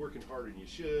 it's just working harder than you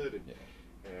should, and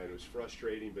it was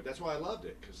frustrating, but that's why I loved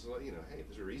it, because hey, if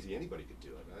this were easy, anybody could do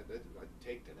it. I'd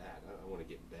take to that. I want to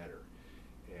get better,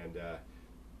 and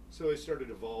so I started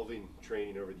evolving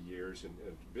training over the years, and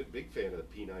big fan of the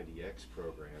P90X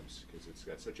programs because it's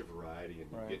got such a variety,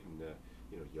 and you're getting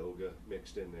yoga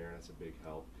mixed in there. That's a big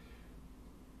help.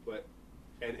 But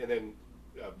and then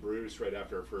Bruce, right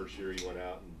after our first year, he went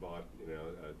out and bought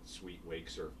a sweet wake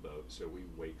surf boat. So we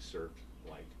wake surfed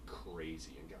like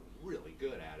crazy and got really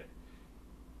good at it.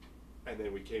 And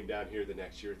then we came down here the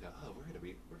next year and thought, we're gonna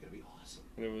be awesome.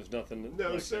 And there was nothing.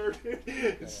 No, sir.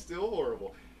 It's still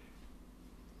horrible.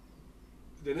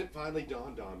 Then it finally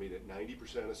dawned on me that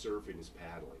 90% of surfing is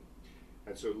paddling.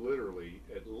 And so literally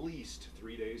at least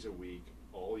 3 days a week,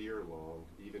 all year long,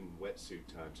 even wetsuit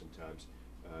time sometimes,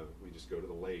 we just go to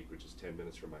the lake, which is 10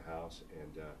 minutes from my house,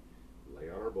 and lay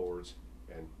on our boards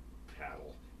and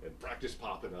paddle and practice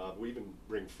popping up. We even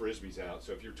bring Frisbees out.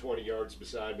 So if you're 20 yards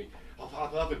beside me, I'll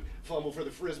pop up and fumble for the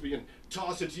Frisbee and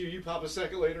toss it to you. You pop a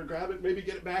second later, grab it, maybe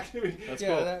get it back to me. That's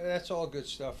cool. That's all good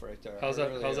stuff right there. How's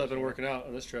that been working out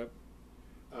on this trip?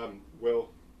 Well,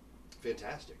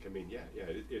 fantastic. I mean,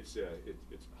 it's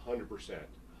 100%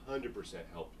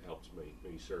 helps me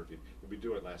surfing. We've been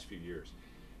doing it the last few years,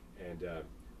 and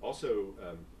also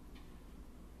I'm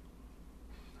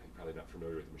probably not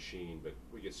familiar with the machine, but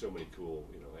we get so many cool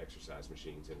exercise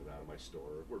machines in and out of my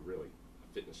store. We're really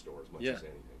a fitness store as much as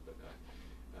anything. But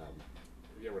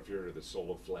have you ever heard of the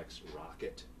SoloFlex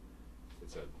Rocket?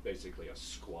 It's basically a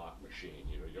squat machine.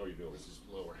 All you're doing is this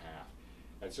lower half,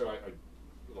 and so I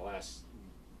the last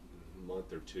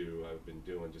month or two, I've been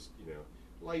doing just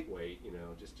lightweight,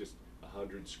 just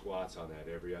 100 squats on that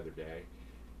every other day,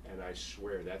 and I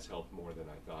swear that's helped more than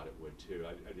I thought it would too.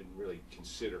 I didn't really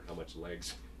consider how much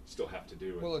legs still have to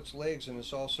do. Well, it's legs, and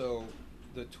it's also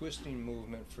the twisting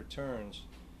movement for turns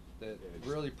that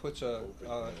really puts a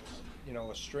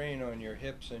strain on your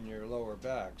hips and your lower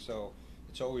back. So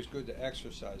it's always good to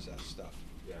exercise that stuff.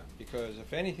 Yeah. Because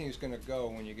if anything's going to go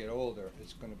when you get older,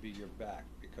 it's going to be your back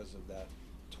because of that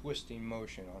twisting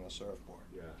motion on a surfboard.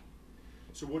 Yeah.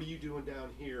 So what are you doing down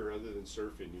here other than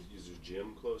surfing? Is there a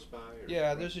gym close by? Or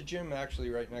yeah, there's a gym actually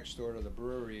right next door to the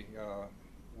brewery,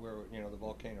 where the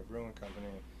Volcano Brewing Company,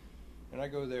 and I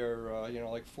go there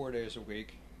like 4 days a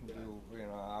week, do an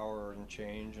hour and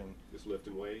change, and just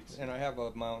lifting weights. And I have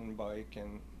a mountain bike,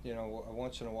 and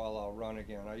once in a while I'll run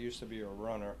again. I used to be a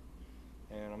runner,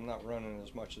 and I'm not running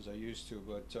as much as I used to,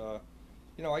 but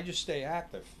I just stay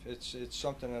active. It's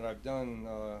something that I've done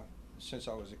since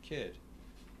I was a kid,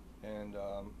 and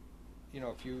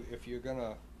if you're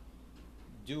gonna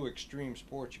do extreme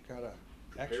sports, you gotta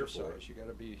exercise. You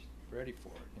gotta be ready for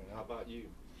it. How about you,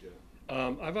 Joe?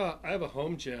 I have a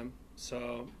home gym,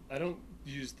 so I don't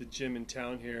use the gym in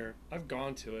town here. I've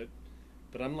gone to it,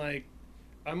 but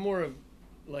I'm more of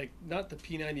like not the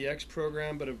P90X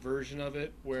program, but a version of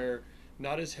it where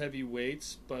not as heavy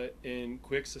weights, but in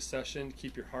quick succession to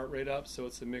keep your heart rate up. So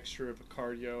it's a mixture of a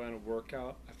cardio and a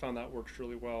workout. I found that works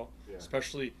really well,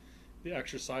 especially the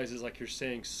exercises like you're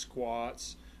saying,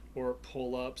 squats or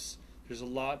pull-ups. There's a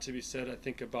lot to be said, I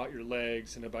think, about your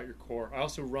legs and about your core. I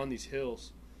also run these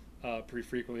hills pretty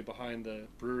frequently behind the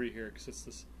brewery here because it's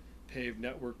this paved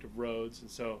network of roads, and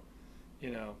so,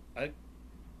 you know, I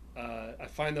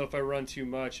find though if I run too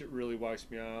much, it really wipes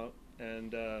me out,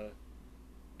 and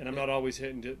I'm not always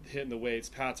hitting the weights.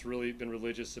 Pat's really been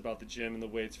religious about the gym and the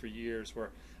weights for years, where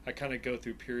I kind of go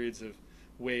through periods of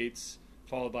weights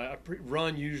followed by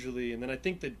run usually, and then I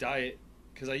think the diet,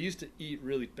 because I used to eat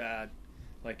really bad,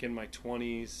 like in my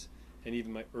 20s and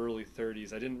even my early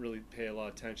 30s. I didn't really pay a lot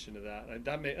of attention to that.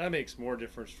 That makes more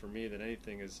difference for me than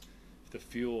anything is the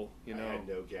fuel, you know. I had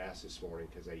no gas this morning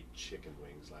because I ate chicken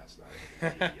wings last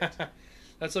night. I'm an idiot.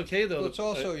 That's okay though. Well, it's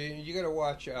also you got to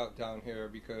watch out down here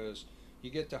because you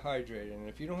get dehydrated, and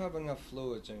if you don't have enough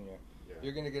fluids in you,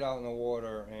 you're going to get out in the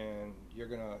water and you're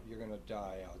gonna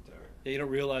die out there. Yeah, you don't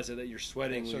realize that you're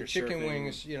sweating when you're surfing. So chicken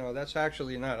wings, you know, that's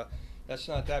actually not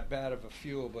that bad of a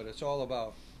fuel, but it's all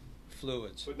about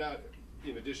fluids. But not,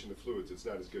 in addition to fluids, it's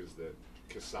not as good as the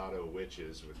Casado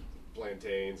witches with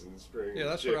plantains and spring. Yeah,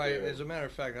 that's chicken. As a matter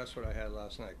of fact, that's what I had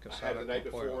last night. I had the night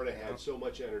before, and I had so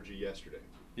much energy yesterday.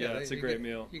 Yeah, that's a great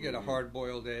meal. You get a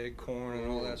hard-boiled egg, corn,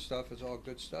 and all that stuff. It's all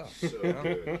good stuff. So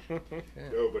good.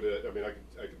 No, but I mean,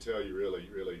 I can tell you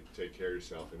really take care of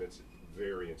yourself, and it's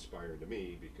very inspiring to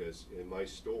me because in my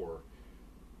store,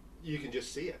 you can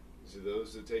just see it. So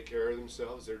those that take care of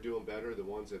themselves, they're doing better. The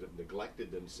ones that have neglected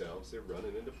themselves, they're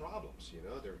running into problems. You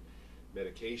know, their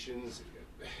medications,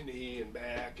 knee and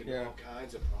back, and all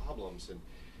kinds of problems,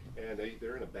 and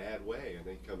they're in a bad way, and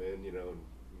they come in, you know, and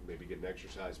maybe get an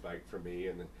exercise bike from me,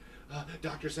 and then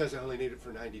doctor says I only need it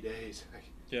for 90 days.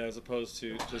 Yeah, as opposed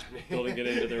to just building it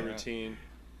into their routine.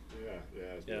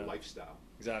 It's a lifestyle.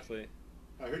 Exactly.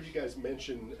 I heard you guys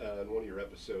mention in one of your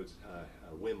episodes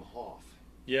Wim Hof.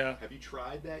 Yeah. Have you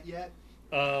tried that yet?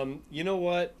 You know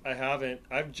what? I haven't.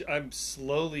 I'm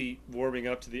slowly warming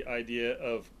up to the idea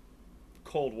of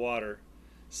cold water.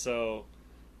 So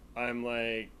I'm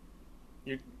like,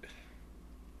 to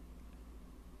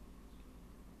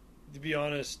be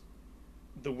honest,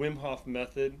 the Wim Hof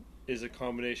method is a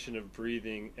combination of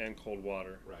breathing and cold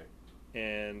water. Right.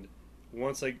 And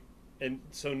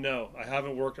so no, I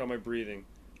haven't worked on my breathing.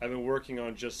 I've been working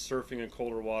on just surfing in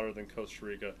colder water than Costa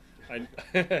Rica. I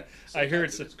hear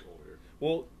it's colder.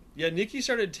 Well, yeah, Nikki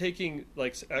started taking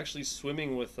actually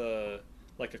swimming with a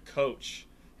coach,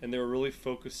 and they were really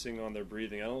focusing on their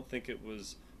breathing. I don't think it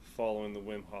was following the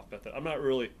Wim Hof method. I'm not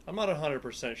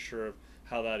 100% sure of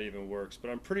how that even works, but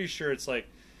I'm pretty sure it's like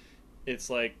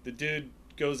the dude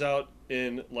goes out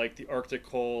in like the Arctic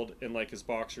cold in like his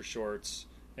boxer shorts,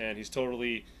 and he's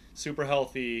totally super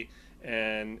healthy.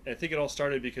 And I think it all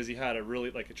started because he had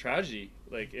a tragedy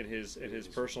like in his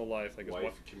personal life, like his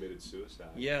wife committed suicide.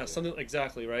 Yeah, something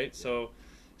exactly right. Yeah.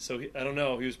 So I don't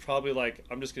know. He was probably like,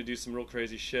 I'm just gonna do some real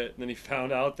crazy shit, and then he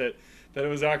found out that it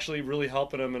was actually really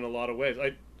helping him in a lot of ways.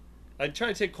 I try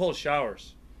to take cold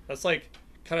showers. That's like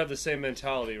kind of the same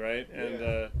mentality, right?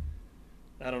 And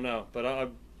I don't know,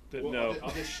 but no.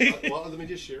 Let me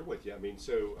just share with you. I mean,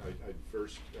 so I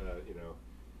first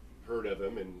heard of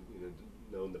him and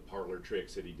known the parlor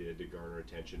tricks that he did to garner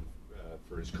attention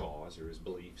for his cause or his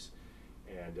beliefs,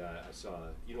 and I saw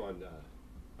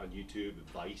on YouTube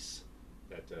Vice,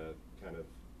 that kind of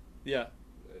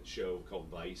show called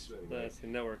Vice. Anyway. That's the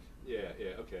network. Yeah,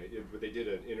 okay. But they did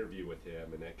an interview with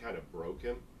him, and that kind of broke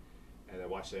him. And I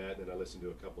watched that, and then I listened to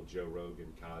a couple Joe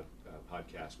Rogan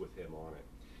podcasts with him on it.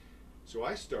 So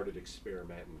I started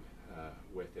experimenting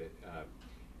with it,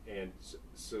 and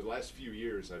so the last few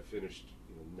years I've finished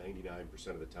 99%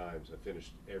 of the times I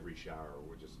finished every shower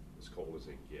with just as cold as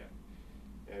they can get.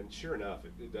 And sure enough,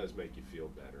 it does make you feel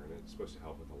better, and it's supposed to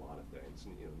help with a lot of things.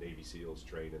 And, Navy SEALs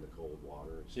train in the cold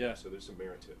water and stuff, so there's some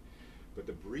merit to it. But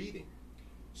the breathing,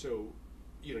 so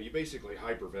you basically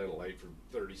hyperventilate for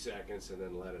 30 seconds and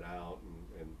then let it out.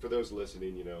 And for those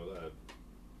listening,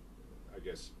 I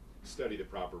guess study the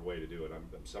proper way to do it.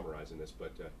 I'm summarizing this,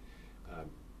 but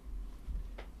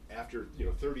after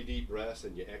 30 deep breaths,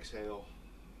 and you exhale,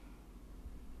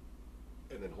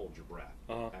 and then hold your breath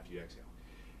after you exhale.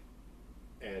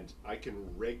 And I can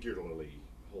regularly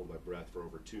hold my breath for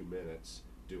over 2 minutes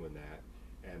doing that,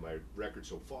 and my record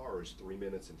so far is 3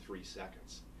 minutes and 3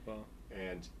 seconds. Wow.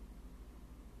 And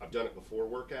I've done it before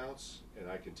workouts, and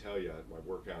I can tell you my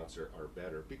workouts are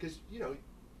better because,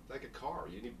 like a car,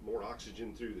 you need more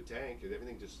oxygen through the tank, and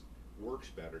everything just works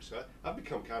better. So I've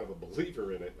become kind of a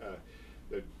believer in it.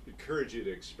 I'd encourage you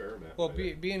to experiment. Well, with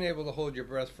it. being able to hold your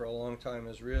breath for a long time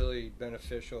is really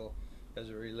beneficial as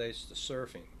it relates to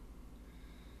surfing.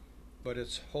 But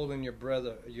it's holding your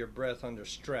breath under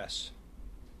stress.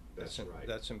 That's right.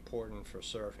 That's important for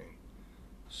surfing.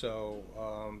 So,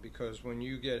 because when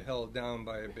you get held down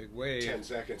by a big wave, 10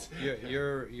 seconds.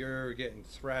 you're getting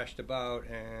thrashed about,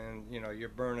 and you're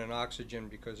burning oxygen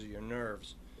because of your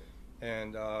nerves,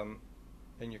 and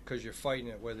because you're fighting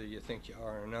it whether you think you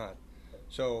are or not.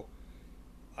 So,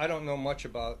 I don't know much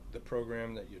about the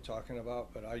program that you're talking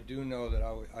about, but I do know that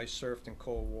I surfed in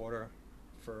cold water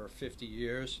for 50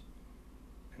 years,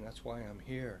 and that's why I'm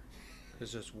here,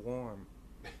 because it's warm.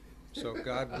 So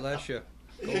God bless you.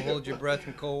 Go hold your breath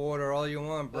in cold water all you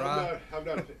want, brah. I'm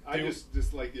not. I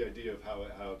just like the idea of how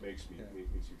it makes me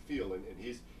makes you feel, and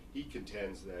he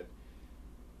contends that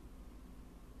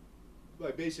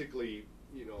by basically,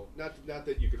 not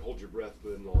that you could hold your breath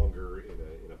then longer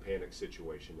in a panic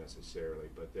situation necessarily,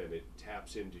 but then it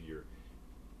taps into your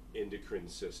endocrine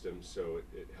system, so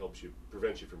it helps you,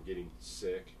 prevents you from getting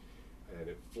sick. And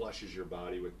it flushes your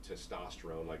body with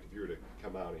testosterone. Like if you were to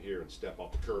come out of here and step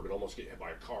off the curb and almost get hit by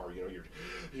a car,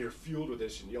 you're fueled with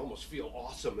this, and you almost feel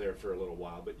awesome there for a little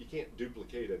while. But you can't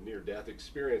duplicate a near-death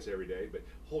experience every day. But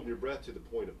holding your breath to the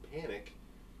point of panic,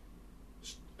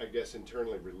 I guess,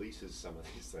 internally releases some of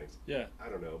these things. Yeah. I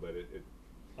don't know, but it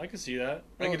I can see that.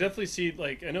 I can definitely see,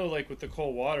 like, I know, like, with the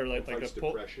cold water, like the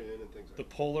depression and things like the that.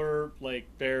 Polar, like,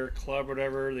 Bear Club,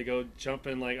 whatever, they go jump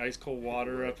in, like, ice cold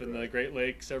water up in the Great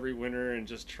Lakes every winter and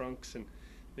just trunks, and,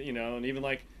 and even,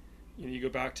 like, you go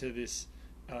back to this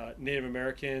Native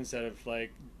Americans that have,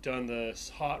 like, done the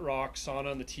hot rock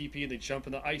sauna in the teepee, and they jump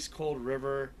in the ice cold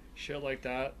river, shit like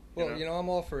that. Well, I'm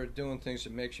all for doing things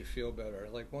that makes you feel better.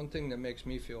 Like, one thing that makes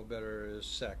me feel better is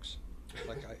sex.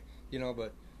 Like,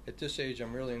 but at this age,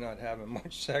 I'm really not having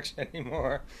much sex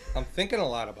anymore. I'm thinking a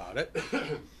lot about it,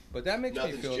 but that makes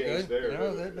me feel good.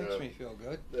 There, that makes me feel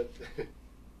good.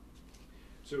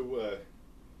 So,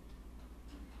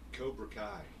 Cobra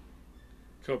Kai.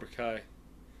 Cobra Kai.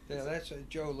 Yeah,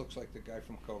 Joe looks like the guy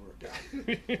from Cobra Kai.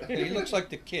 He looks like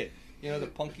the kid. The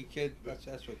punky kid. That's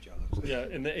what Joe looks like. Yeah,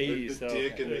 in the 80s. The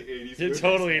dick in the 80s. Yeah,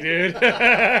 totally, dude.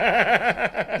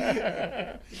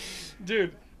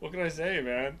 Dude, what can I say,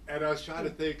 man? And I was trying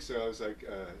to think, so I was like,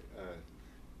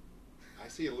 I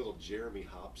see a little Jeremy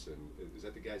Hobson. Is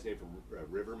that the guy's name from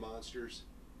River Monsters?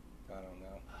 I don't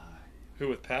know. Who,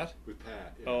 with Pat? With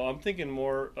Pat. Yeah. Oh, I'm thinking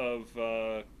more of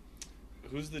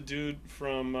who's the dude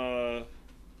from?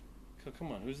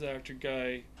 Come on, who's the actor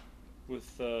guy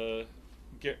with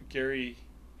Gary?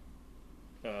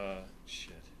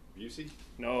 Shit. Busey?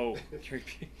 No, Gary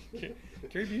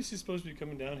Busey's supposed to be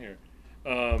coming down here.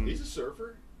 He's a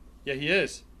surfer. Yeah, he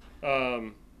is.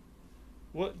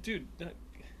 What, dude? You know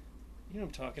what I'm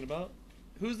talking about?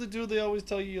 Who's the dude they always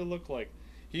tell you look like?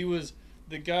 He was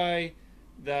the guy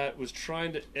that was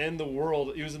trying to end the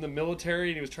world. He was in the military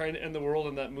and he was trying to end the world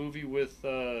in that movie with.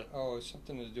 Oh, it's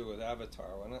something to do with Avatar,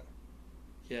 wasn't it?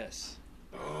 Yes.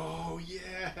 Oh yeah.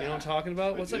 You know what I'm talking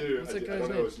about? What's that guy's name? I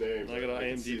don't know his name. I gotta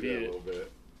IMDb it a little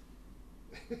bit.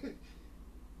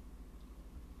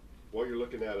 While you're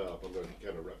looking that up, I'm going to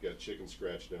kind of got chicken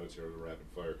scratch notes here to rapid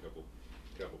fire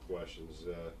a couple questions.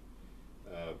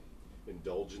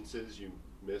 Indulgences you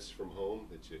miss from home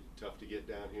that you tough to get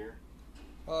down here?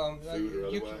 Food or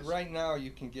otherwise? Right now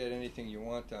you can get anything you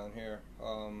want down here.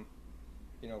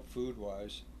 Food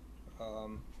wise,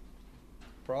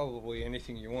 probably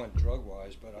anything you want drug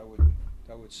wise. But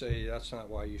I would say that's not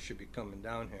why you should be coming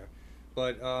down here.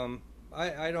 But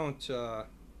I don't.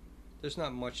 There's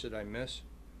not much that I miss.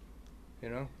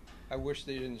 I wish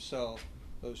they didn't sell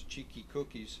those cheeky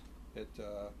cookies at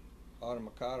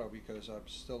Automocado because I'm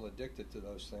still addicted to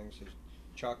those things. There's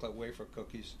chocolate wafer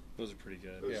cookies. Those are pretty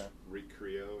good. Those Yeah.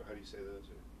 Recreo, how do you say those?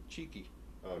 Cheeky.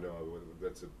 Oh no,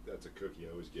 that's a cookie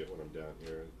I always get when I'm down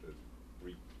here. The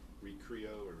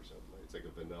Recreo or something. It's like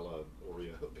a vanilla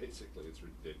Oreo. Basically, it's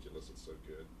ridiculous. It's so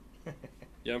good.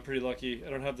 Yeah, I'm pretty lucky. I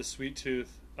don't have the sweet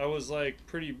tooth. I was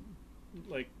pretty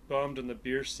bummed in the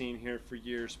beer scene here for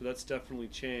years, but that's definitely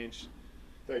changed.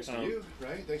 Thanks to you,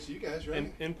 right? Thanks to you guys,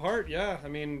 right? In part, yeah. I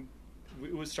mean,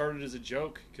 it was started as a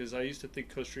joke because I used to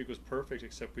think Costa Rica was perfect,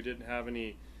 except we didn't have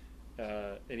any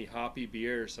hoppy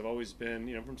beers. I've always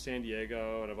been, from San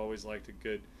Diego, and I've always liked a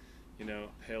good,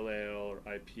 pale ale or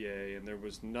IPA, and there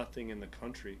was nothing in the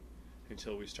country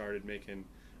until we started making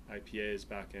IPAs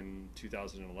back in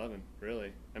 2011.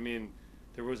 Really, I mean,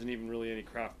 there wasn't even really any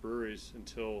craft breweries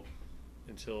until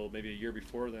maybe a year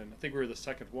before then. I think we were the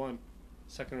second or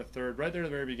third, right there at the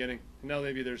very beginning. Now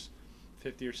maybe there's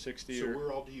 50 or 60. So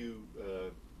where all do you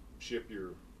ship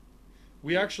your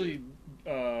We actually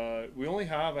we only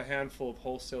have a handful of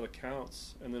wholesale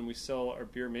accounts, and then we sell our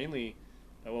beer mainly.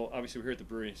 Well, obviously we're here at the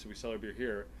brewery, so we sell our beer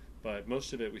here. But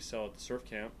most of it we sell at the surf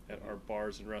camp at our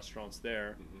bars and restaurants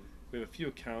there. Mm-hmm. We have a few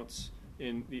accounts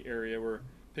in the area. We're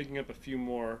picking up a few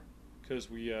more because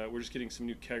we're just getting some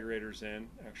new kegerators in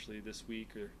actually this week.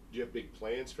 Or Do you have big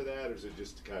plans for that, or is it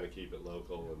just to kind of keep it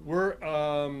local? And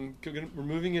we're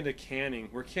moving into canning.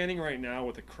 We're canning right now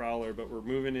with a crowler, but we're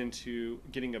moving into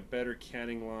getting a better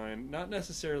canning line. Not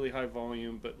necessarily high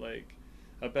volume, but like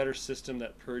a better system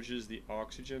that purges the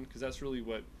oxygen, because that's really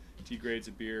what degrades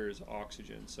a beer is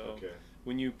oxygen. So Okay.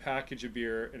 when you package a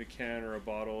beer in a can or a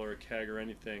bottle or a keg or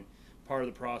anything, part of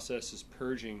the process is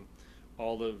purging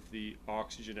all of the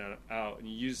oxygen out, and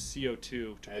you use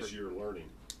CO2 to as purge. you're learning.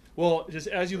 Well, just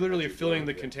as you literally are As you filling learn,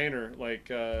 the yeah. container, like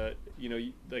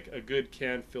like a good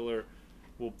can filler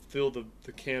will fill the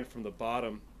can from the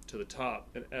bottom to the top,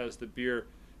 and as the beer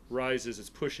rises, it's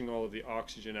pushing all of the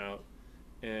oxygen out,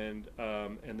 and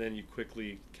then you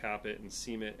quickly cap it and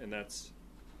seam it, and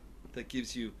that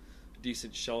gives you a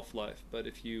decent shelf life. But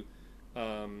if you're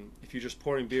just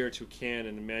pouring beer into a can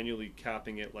and manually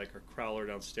capping it like our crowler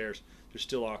downstairs, there's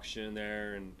still oxygen in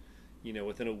there, and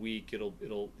within a week you'll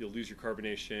lose your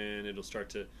carbonation. It'll start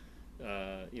to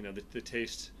the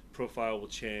taste profile will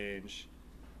change.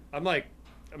 I'm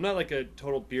not like a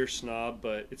total beer snob,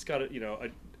 but it's got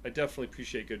I definitely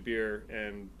appreciate good beer,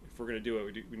 and if we're gonna do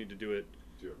it, we need to do it.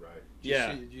 Do it right.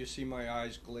 Do you see my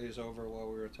eyes glaze over while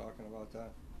we were talking about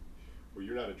that? Well,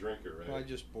 you're not a drinker, right? Well,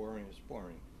 just boring. It's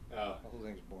boring. Oh. The whole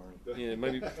thing's boring. Yeah, it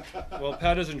might be. Well,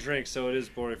 Pat doesn't drink, so it is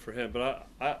boring for him. But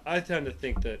I tend to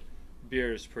think that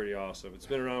beer is pretty awesome. It's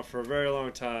been around for a very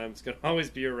long time. It's gonna always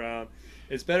be around.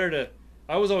 It's better to.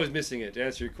 I was always missing it, to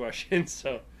answer your question.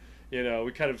 So,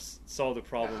 we kind of solved the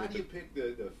problem. How with do you it. pick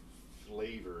the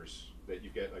flavors that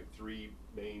you've got, like 3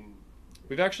 main?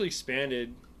 We've actually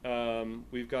expanded.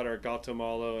 We've got our Gato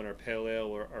Malo and our Pale Ale,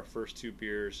 or our first 2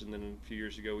 beers, and then a few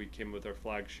years ago we came with our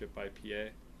flagship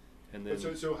IPA. And then,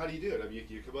 So how do you do it? I mean,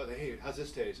 you come up, hey, how's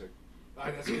this taste? Like, all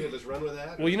right, that's good. Let's run with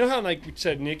that. well, you know how like we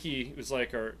said, Nikki was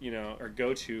like our our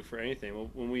go-to for anything. Well,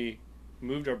 when we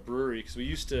moved our brewery, because we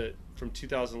used to, from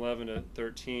 2011 to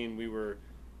 13, we were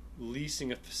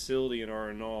leasing a facility in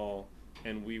Arenal,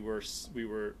 and we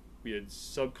had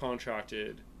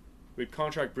subcontracted. We had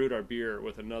contract brewed our beer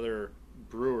with another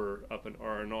brewer up in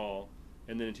Arenal,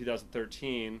 and then in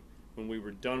 2013, when we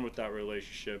were done with that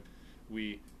relationship,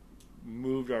 we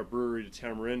moved our brewery to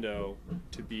Tamarindo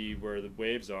to be where the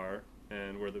waves are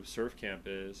and where the surf camp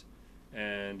is,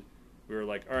 and we were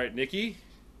like, all right, Nikki,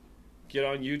 get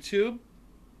on YouTube,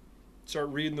 start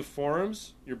reading the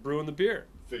forums, you're brewing the beer.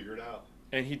 Figure it out.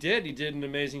 And he did an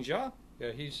amazing job.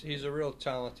 Yeah, he's a real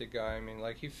talented guy. I mean,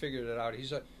 like, he figured it out.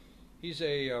 He's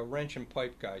a wrench and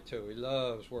pipe guy too. He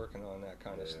loves working on that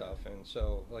kind of stuff, and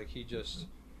so like he just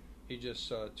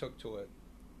took to it,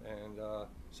 and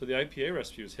so the IPA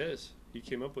recipe was his. He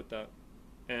came up with that,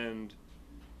 and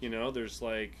there's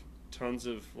like tons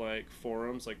of like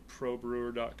forums like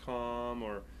probrewer.com,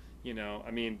 or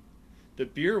I mean, the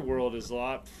beer world is a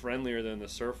lot friendlier than the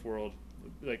surf world.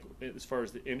 Like as far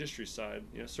as the industry side,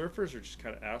 surfers are just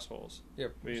kind of assholes. yeah,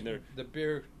 I mean, they're the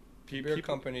beer people,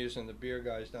 companies and the beer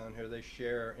guys down here, they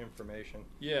share information.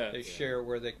 Yeah, They share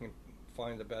where they can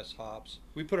find the best hops.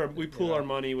 we pool our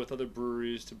money with other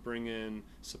breweries to bring in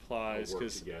supplies, Work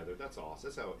because together. That's awesome.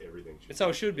 That's how everything should. it's how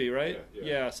it should be, right?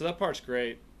 Yeah. So that part's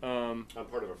great. I'm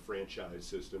part of a franchise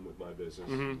system with my business.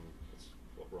 Mhm. And that's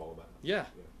what we're all about.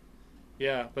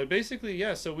 Yeah, but basically,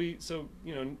 so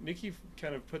Nikki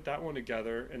kind of put that one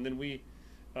together, and then we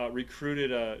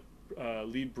recruited a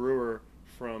lead brewer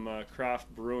from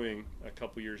Craft Brewing a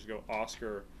couple years ago,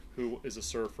 Oscar, who is a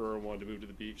surfer and wanted to move to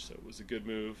the beach, so it was a good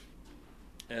move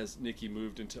as Nikki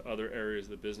moved into other areas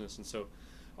of the business. And so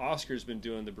Oscar's been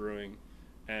doing the brewing,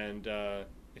 and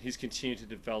he's continued to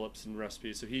develop some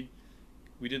recipes. So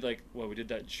we did a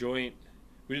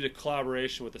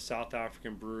collaboration with a South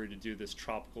African brewery to do this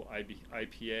tropical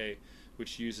IPA,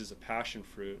 which uses a passion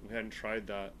fruit. We hadn't tried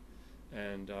that,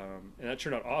 and that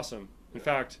turned out awesome. In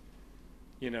fact,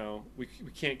 we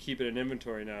can't keep it in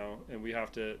inventory now, and we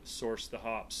have to source the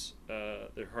hops.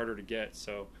 They're harder to get,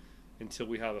 so until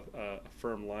we have a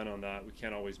firm line on that, we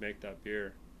can't always make that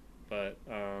beer. But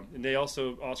and they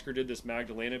also, Oscar did this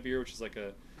Magdalena beer, which is like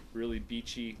a really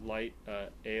beachy light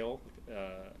ale.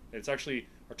 It's actually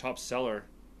our top seller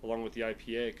along with the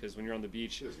IPA, because when you're on the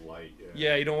beach, It's light.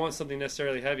 yeah, you don't want something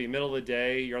necessarily heavy. Middle of the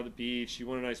day, you're on the beach, you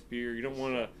want a nice beer. You don't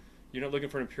want to. You're not looking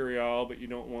for an Imperial, but you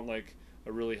don't want like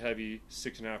a really heavy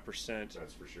 6.5%.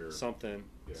 That's for sure. Something.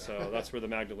 Yeah. So that's where the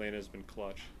Magdalena has been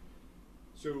clutch.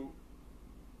 So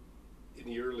in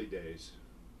the early days,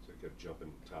 so I kept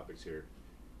jumping topics here.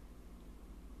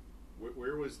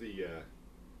 Where was the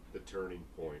turning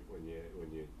point when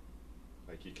you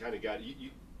like you kind of got you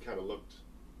kind of looked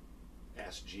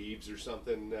Ask Jeeves or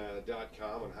something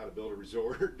 .com on how to build a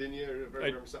resort, didn't you? If I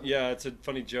remember something? Yeah, it's a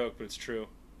funny joke, but it's true.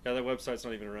 Yeah, that website's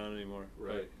not even around anymore.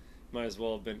 Right. Might as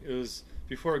well have been. It was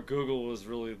before Google was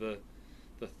really the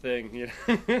thing, you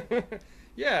know.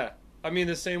 Yeah, I mean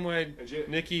the same way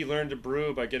Nikki learned to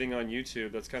brew by getting on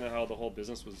YouTube. That's kind of how the whole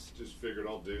business was. Just figured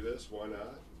I'll do this. Why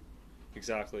not?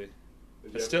 Exactly.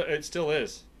 It still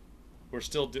is. It's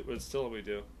still what we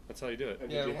do. That's how you do it. And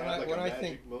did you have like a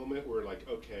magic moment where like,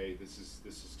 okay, this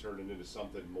is turning into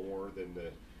something more than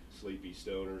the sleepy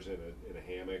stoners in a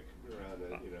hammock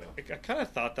around you know? I kind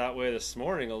of thought that way this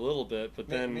morning a little bit, but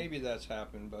then maybe that's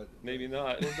happened, but maybe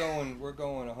not. We're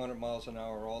going 100 miles an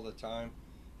hour all the time.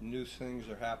 New things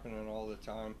are happening all the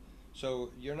time,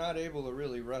 so you're not able to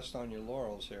really rest on your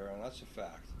laurels here, and that's a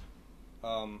fact.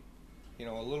 You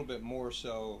know, a little bit more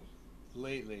so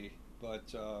lately,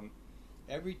 but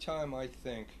every time I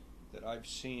think that I've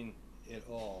seen it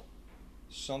all,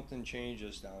 something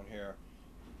changes down here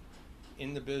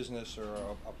in the business, or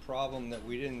a problem that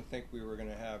we didn't think we were going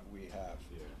to have, we have.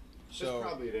 Yeah. So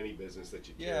that's probably in any business that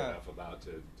you care enough about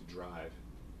to drive.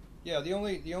 Yeah, the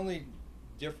only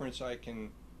difference I can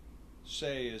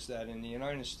say is that in the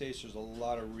United States there's a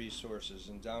lot of resources,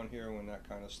 and down here when that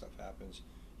kind of stuff happens,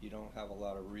 you don't have a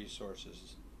lot of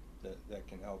resources that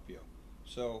can help you.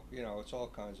 So, you know, it's all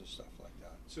kinds of stuff like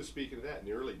that. So speaking of that, in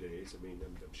the early days, I mean,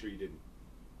 I'm sure you didn't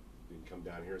come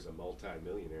down here as a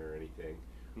multi-millionaire or anything.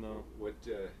 No. What?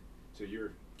 So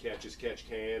you're catch as catch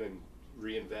can and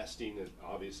reinvesting,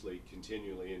 obviously,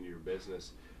 continually into your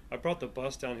business. I brought the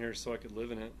bus down here so I could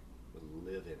live in it.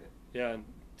 Live in it. Yeah,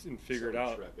 and figure it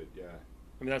out. Intrepid, yeah.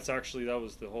 I mean, that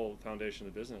was the whole foundation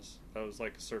of the business. That was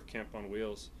like a surf camp on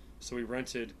wheels. So we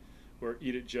rented where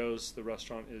Eat at Joe's, the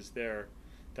restaurant, is there.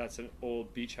 That's an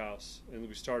old beach house, and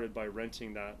we started by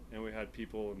renting that, and we had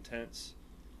people in tents,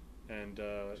 and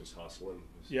just hustling.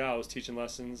 Yeah, I was teaching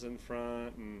lessons in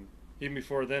front, and even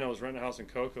before then, I was renting a house in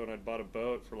Cocoa, and I'd bought a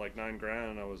boat for like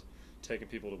 $9,000, and I was taking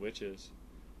people to witches.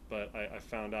 But I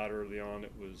found out early on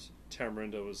it was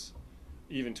Tamarindo was,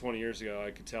 even 20 years ago,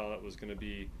 I could tell that was going to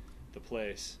be the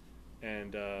place,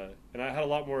 and I had a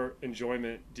lot more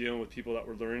enjoyment dealing with people that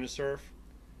were learning to surf.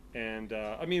 And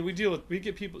I mean, we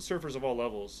get people, surfers of all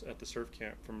levels at the surf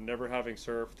camp, from never having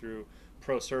surfed through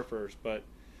pro surfers. But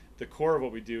the core of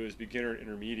what we do is beginner and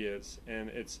intermediates.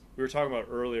 And we were talking about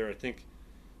earlier, I think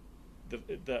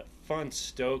that fun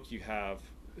stoke you have,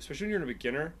 especially when you're a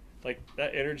beginner, like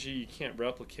that energy, you can't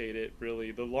replicate it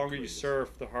really. The longer you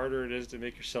surf, the harder it is to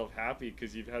make yourself happy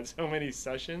because you've had so many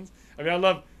sessions. I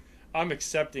mean, I'm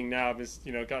accepting now. I've just,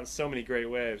 gotten so many great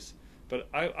waves. But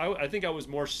I think I was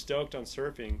more stoked on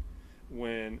surfing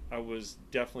when I was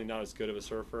definitely not as good of a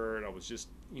surfer, and I was just,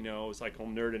 it was like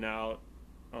I'm nerding out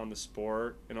on the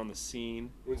sport and on the scene.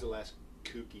 When's the last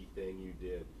kooky thing you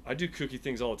did? I do kooky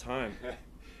things all the time.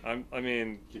 I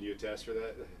mean... Can you attest for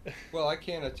that? Well, I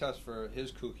can't attest for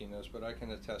his kookiness, but I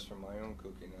can attest for my own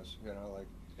kookiness. Like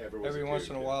every once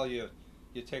in a while you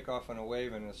take off on a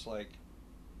wave, and it's like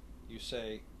you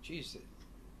say, geez,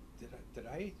 did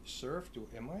I surf?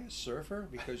 Am I a surfer?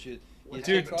 Because you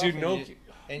take off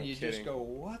and you just go,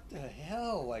 what the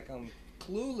hell? Like, I'm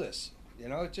clueless.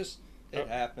 It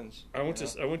happens. I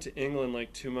went to England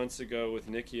like 2 months ago with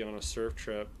Nikki on a surf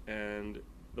trip, and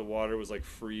the water was like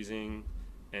freezing,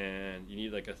 and you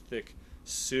need like a thick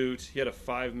suit. He had a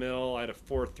 5 mil, I had a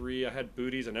 4.3. I had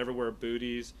booties. I never wear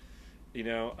booties.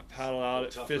 I paddle out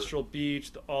at Fistral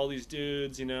Beach, all these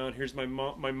dudes, and here's my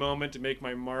moment to make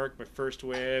my mark, my first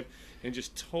wave, and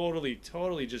just totally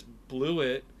just blew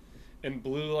it, and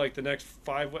blew like the next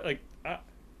 5 like I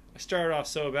started off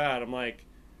so bad. I'm like,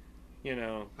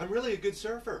 I'm really a good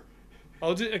surfer.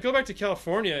 I go back to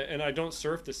California and I don't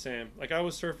surf the same. Like I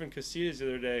was surfing Casitas the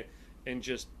other day and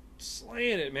just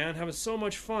slaying it, man, having so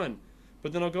much fun.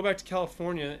 But then I'll go back to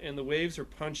California and the waves are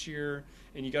punchier,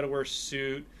 and you got to wear a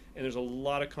suit. And there's a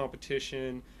lot of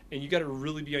competition, and you got to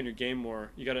really be on your game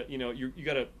more. You got to, you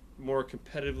got to more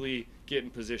competitively get in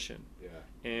position.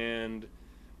 Yeah. And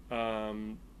I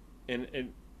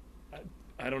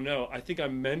don't know. I think I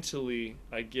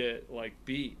get like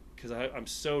beat because I'm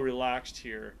so relaxed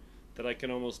here that I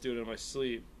can almost do it in my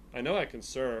sleep. I know I can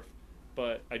surf,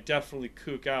 but I definitely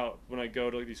kook out when I go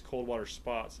to these cold water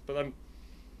spots. But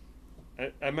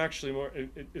I'm actually more.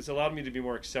 It's allowed me to be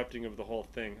more accepting of the whole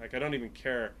thing. Like I don't even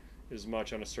care as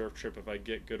much on a surf trip if I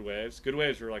get good waves. Good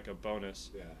waves are like a bonus.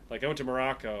 Yeah. Like I went to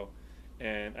Morocco,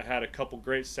 and I had a couple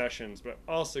great sessions, but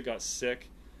I also got sick,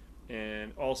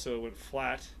 and also it went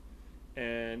flat.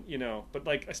 And but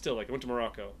like I went to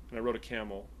Morocco and I rode a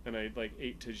camel and I like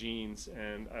ate tagines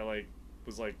and I like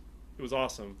was like it was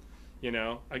awesome,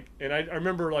 I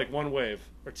remember like one wave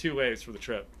or two waves for the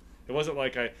trip. It wasn't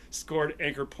like I scored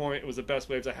Anchor Point. It was the best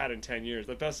waves I had in 10 years.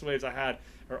 The best waves I had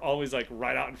are always like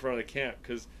right out in front of the camp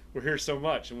because we're here so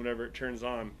much, and whenever it turns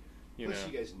on, Plus,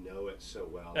 you guys know it so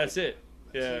well. That's it.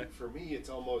 Yeah. See, for me, it's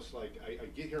almost like I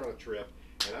get here on a trip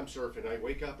and I'm surfing. I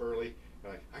wake up early.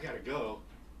 And I gotta go,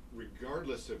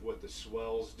 regardless of what the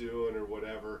swell's doing or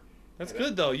whatever. That's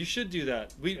good though. You should do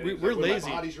that. We're like, lazy.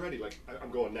 My body's ready. Like I'm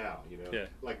going now. Yeah.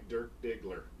 Like Dirk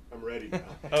Diggler. I'm ready now.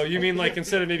 Oh, you mean like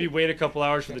instead of maybe wait a couple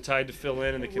hours for the tide to fill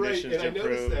in and the conditions right. to And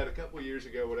improve? I noticed that a couple of years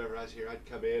ago, whenever I was here, I'd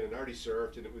come in and already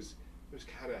surfed, and it was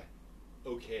kind of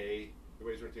okay. The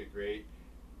waves weren't too great,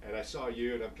 and I saw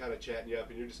you, and I'm kind of chatting you up,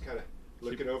 and you're just kind of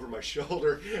looking over my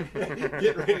shoulder,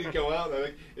 getting ready to go out.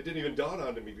 And it didn't even dawn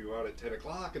on me to go out at 10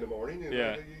 o'clock in the morning, and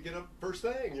Yeah. you get up first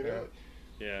thing,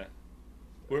 Yeah.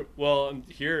 Well,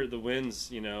 here the winds,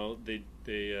 they're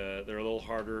a little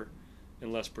harder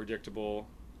and less predictable.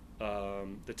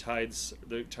 The tides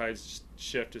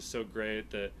shift is so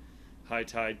great that high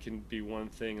tide can be one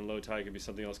thing and low tide can be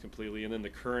something else completely. And then the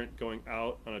current going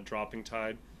out on a dropping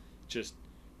tide just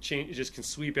can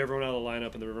sweep everyone out of the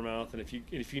lineup in the river mouth. And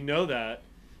if you know that,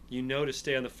 to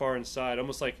stay on the far inside,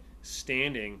 almost like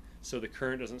standing, so the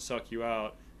current doesn't suck you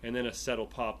out. And then a set will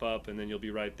pop up, and then you'll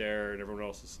be right there, and everyone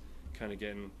else is kind of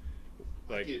getting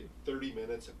like. I get 30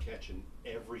 minutes of catching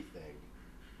everything,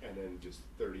 and then just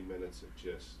 30 minutes of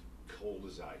just cold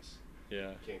as ice.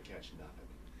 Yeah. Can't catch nothing.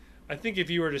 I think if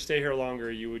you were to stay here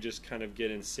longer, you would just kind of get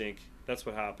in sync. That's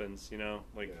what happens,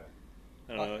 Like, Yeah.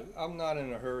 I don't know. I'm not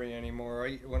in a hurry anymore.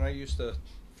 When I used to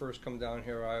first come down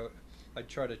here, I'd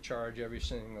try to charge every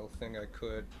single thing I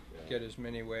could, get as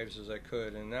many waves as I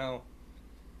could, and now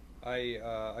I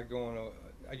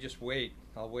just wait.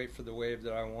 I'll wait for the wave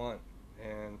that I want,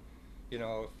 and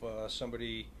if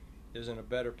somebody is in a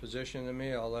better position than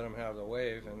me, I'll let them have the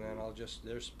wave, and then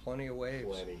there's plenty of waves.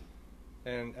 Plenty.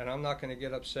 And I'm not going to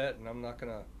get upset, and I'm not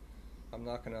going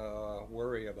to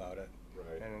worry about it.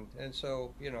 Right. And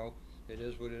so it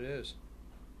is what it is.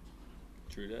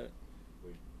 True that.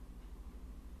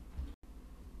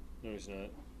 No, he's not.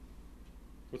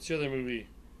 What's the other movie?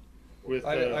 With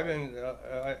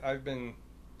I've been.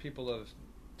 People have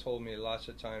told me lots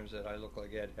of times that I look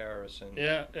like Ed Harris, and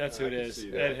yeah, that's who it is.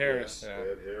 Ed Harris. Yeah.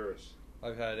 Ed Harris.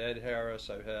 I've had Ed Harris.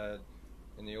 I've had,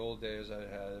 in the old days, I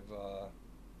had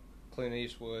Clint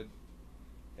Eastwood,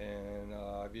 and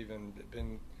I've even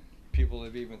been. People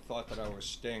have even thought that I was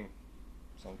Sting.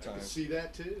 Sometimes. I can see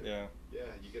that too. Yeah. Yeah,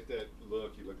 you get that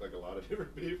look. You look like a lot of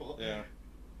different people. Yeah.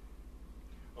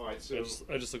 All right, so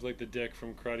I just look like the Dick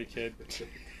from Karate Kid.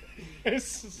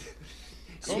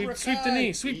 Cobra Sweep the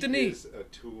knee. Sweep the knee. He is a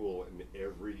tool in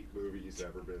every movie he's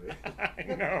ever been in.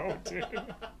 I know, dude.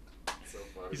 So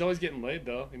funny. He's always getting laid,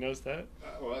 though. You notice that?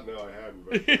 Well, no, I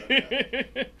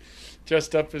hadn't. But,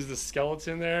 dressed up as the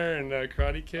skeleton there and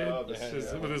Karate Kid Oh, with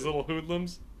his little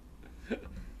hoodlums.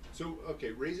 So,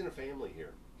 okay, raising a family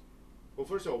here. Well,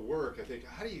 first of all, work. I think,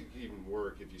 how do you even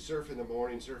work if you surf in the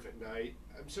morning, surf at night?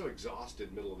 I'm so exhausted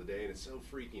in the middle of the day, and it's so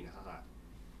freaking hot.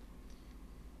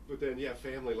 But then,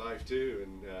 family life too.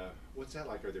 And what's that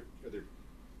like? Are there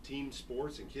team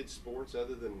sports and kids sports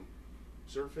other than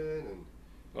surfing? And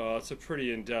Well, it's a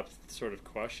pretty in-depth sort of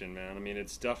question, man. I mean,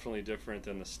 it's definitely different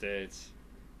than the States.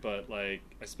 But, like,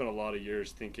 I spent a lot of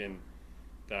years thinking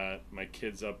that my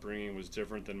kids' upbringing was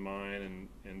different than mine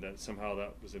and that somehow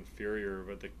that was inferior.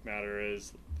 But the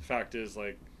fact is,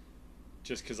 like,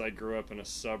 just because I grew up in a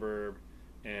suburb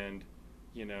and,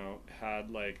 had,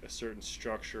 like, a certain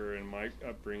structure in my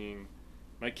upbringing,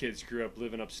 my kids grew up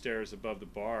living upstairs above the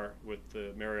bar with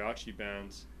the mariachi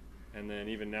bands. And then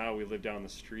even now we live down the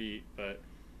street. But,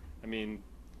 I mean,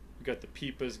 we got the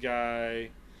Peepas guy,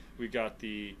 we got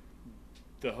the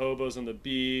hobos on the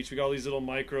beach. We got all these little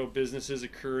micro businesses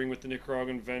occurring with the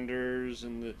Nicaraguan vendors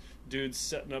and the dudes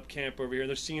setting up camp over here.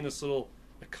 They're seeing this little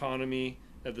economy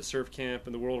of the surf camp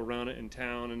and the world around it in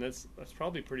town, and that's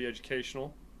probably pretty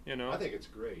educational, I think it's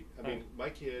great. I mean, my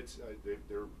kids,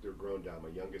 they're grown down. My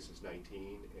youngest is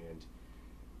 19, and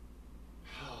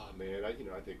man, I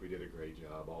think we did a great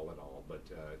job all in all. But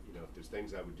if there's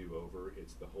things I would do over,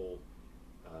 it's the whole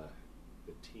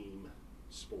the team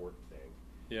sport thing.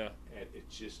 Yeah. And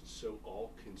it's just so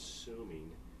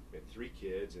all-consuming. We had 3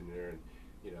 kids, and they're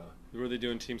in, Were they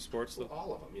doing team sports, though?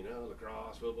 all of them,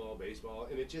 lacrosse, football, baseball,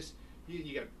 and it just,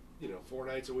 you got 4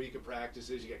 nights a week of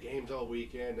practices. You got games all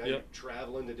weekend. Now Yep. you're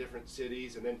traveling to different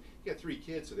cities, and then you got 3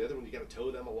 kids. So the other one, you got to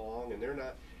tow them along, and they're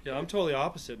not. Yeah, I'm totally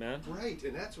opposite, man. Right,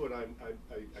 and that's what I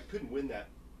couldn't win that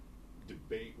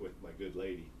debate with my good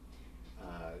lady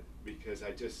because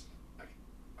I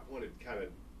wanted kind of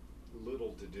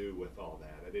little to do with all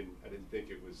that. I didn't think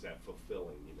it was that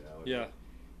fulfilling, Yeah.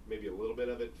 Maybe a little bit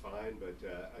of it, fine, but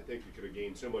I think we could have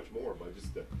gained so much more by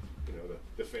just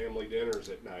the family dinners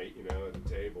at night, at the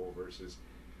table versus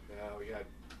now we got.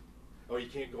 Oh, you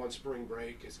can't go on spring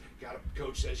break because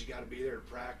coach says you got to be there to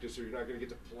practice or you're not going to get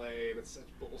to play, and it's such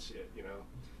bullshit,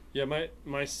 Yeah, my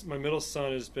middle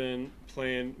son has been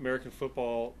playing American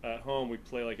football at home. We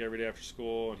play like every day after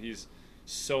school, and he's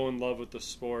so in love with the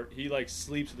sport. He like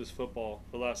sleeps with his football.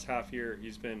 For the last half year,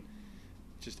 he's been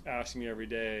just asking me every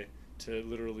day to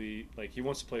literally, like, he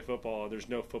wants to play football. There's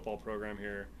no football program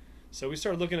here. So we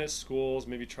started looking at schools,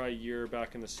 maybe try a year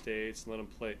back in the States and let him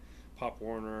play Pop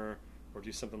Warner or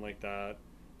do something like that.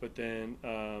 But then,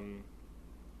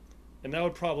 and that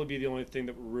would probably be the only thing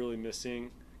that we're really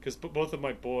missing. Because both of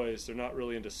my boys, they're not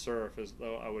really into surf as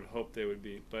though I would hope they would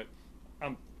be. But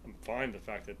I'm fine with the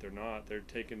fact that they're not. They're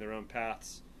taking their own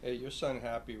paths. Hey, your son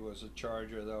Happy was a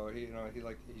Charger though. He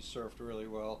surfed really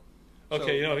well.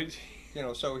 Okay,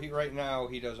 So, so he right now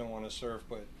he doesn't want to surf,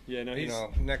 but yeah, no, he's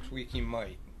next week he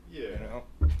might. Yeah.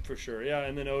 For sure. Yeah,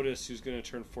 and then Otis, who's going to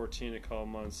turn 14 in a couple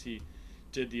months, he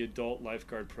did the adult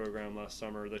lifeguard program last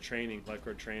summer, the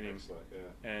lifeguard training. Excellent,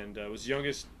 yeah. And was the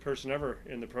youngest person ever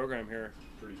in the program here.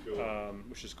 Pretty cool.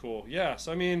 Which is cool. Yeah,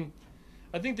 so I mean,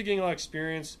 I think they're getting a lot of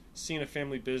experience, seeing a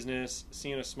family business,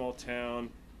 seeing a small town,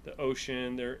 the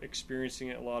ocean. They're experiencing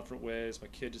it a lot of different ways. My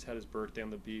kid just had his birthday on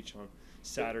the beach on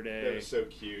Saturday. That was so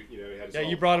cute. He had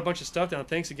you brought a bunch of stuff down.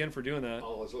 Thanks again for doing that.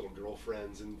 all his little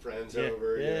girlfriends and friends Yeah,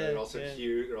 over. yeah, They're all so yeah.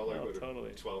 cute. They're all like Oh, totally.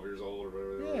 12 years old or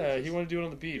whatever. They were. Yeah, It's he just wanted to do it on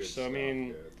the beach. good So I stuff,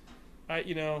 mean,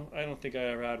 yeah. I don't think I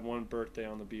ever had one birthday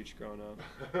on the beach growing up.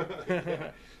 Yeah.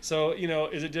 So,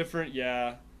 is it different?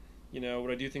 Yeah.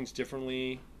 Would I do things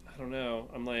differently? I don't know.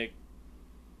 I'm like,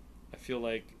 I feel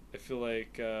like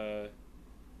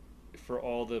for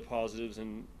all the positives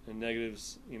and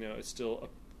negatives, it's still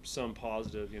some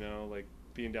positive, like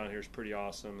being down here is pretty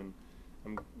awesome.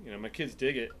 And my kids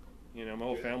dig it, my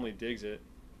whole Good. family digs it.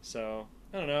 So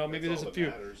I don't know, maybe That's there's all a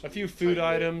that matters. few food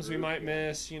Tight-knit items we group, might yeah.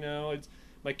 miss, it's,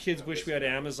 my kids Yeah, wish miss we had that.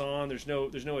 Amazon. There's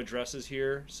no addresses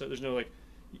here, so there's no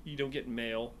you don't get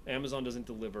mail. Amazon doesn't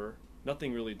deliver.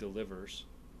 Nothing really delivers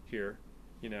here,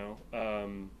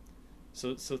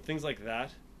 so things like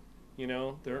that,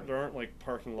 there aren't like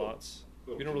parking lots.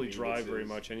 Little We don't really drive very conveniences.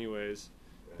 much anyways,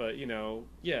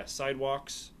 Yeah. but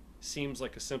sidewalks seems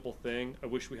like a simple thing. I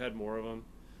wish we had more of them.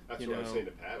 That's you what I was know. saying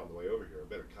to Pat on the way over here. A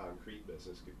better concrete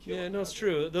business could kill Yeah, him no, out it's there.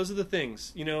 true. Those are the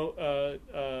things. Even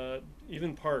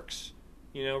parks.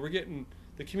 We're getting,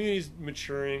 the community's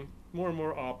maturing. More and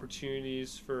more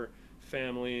opportunities for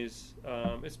families.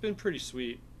 It's been pretty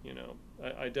sweet.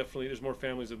 I definitely, there's more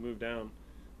families that moved down,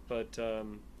 but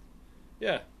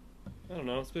yeah, I don't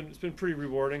know. It's been pretty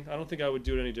rewarding. I don't think I would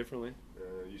do it any differently.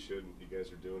 You shouldn't. You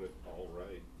guys are doing it all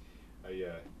right.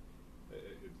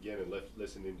 Again,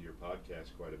 listening to your podcast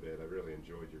quite a bit. I really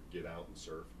enjoyed your Get Out and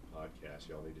Surf podcast.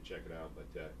 Y'all need to check it out.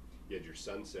 But you had your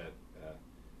sunset.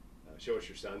 Show us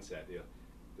your sunset.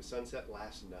 The sunset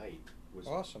last night was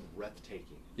Awesome.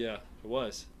 breathtaking. Yeah, it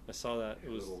was. I saw that. It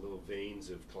was. Little veins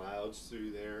of clouds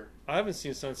through there. I haven't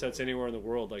seen sunsets anywhere in the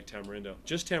world like Tamarindo.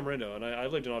 Just Tamarindo, and I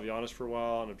lived in Avianes for a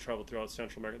while, and I've traveled throughout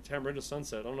Central America. Tamarindo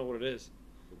sunset. I don't know what it is.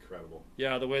 Incredible.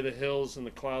 Yeah, the way the hills and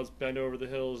the clouds bend over the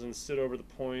hills and sit over the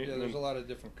point. Yeah, and there's then, a lot of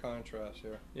different contrasts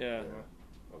here. yeah.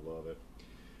 I love it.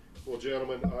 Well,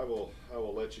 gentlemen, I will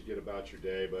let you get about your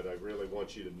day, but I really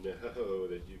want you to know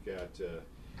that you've got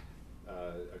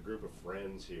a group of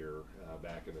friends here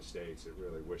back in the States that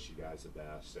really wish you guys the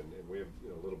best, and we have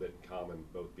a little bit in common,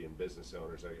 both being business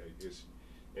owners. I guess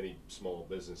any small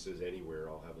businesses anywhere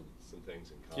all have some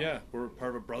things in common. Yeah, we're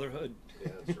part of a brotherhood.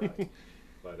 Yeah, that's right.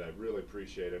 But I really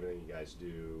appreciate everything you guys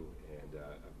do, and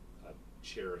I've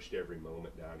cherished every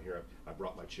moment down here. I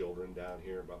brought my children down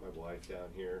here, brought my wife down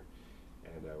here,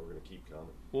 and we're going to keep coming.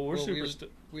 Well, we're Well,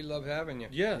 super. we love having you.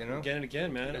 Yeah, you know? again and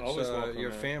again, man. It's, Always welcome.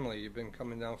 your man. family. You've been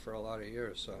coming down for a lot of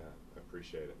years, so. I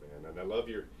appreciate it, man, and I love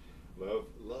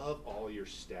love all your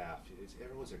staff.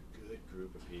 Everyone's a good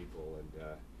group of people,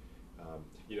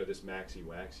 and this Maxi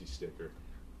Waxy sticker.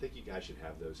 I think you guys should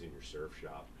have those in your surf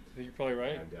shop. You're probably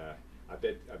right. And I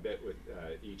bet with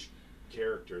each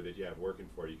character that you have working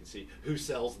for you, can see who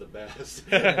sells the best.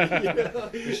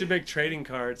 We should make trading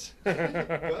cards.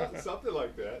 Well, something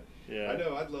like that. Yeah. I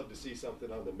know. I'd love to see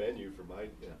something on the menu for my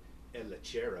El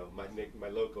Lechero, my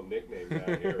local nickname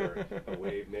down here, or a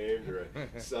wave named or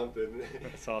something.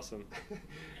 That's awesome.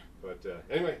 But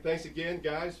anyway, thanks again,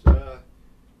 guys.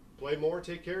 Play more.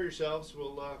 Take care of yourselves.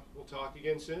 We'll talk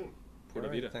again soon. Pura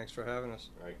All right, vida. thanks for having us.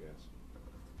 All right, guys.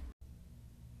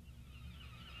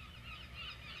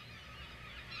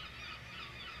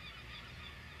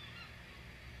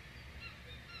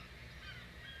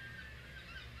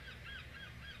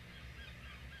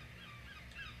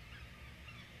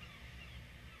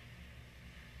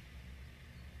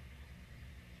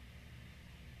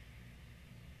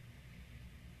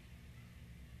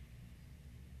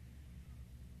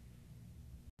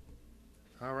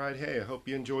 All right, hey, I hope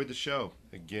you enjoyed the show.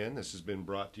 Again, this has been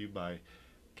brought to you by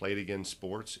Play It Again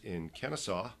Sports in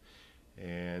Kennesaw.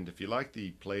 And if you like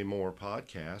the Play More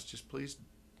podcast, just please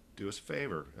do us a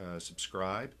favor.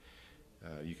 Subscribe.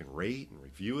 You can rate and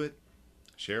review it.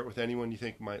 Share it with anyone you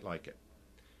think might like it.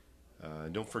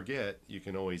 And don't forget, you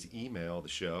can always email the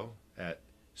show at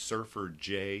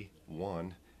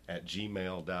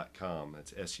surferjay1@gmail.com.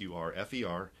 That's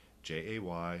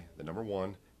surferjay, the number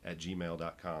 1,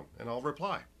 @gmail.com, and I'll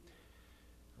reply.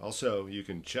 Also, you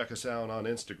can check us out on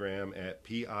Instagram at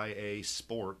PIA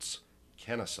Sports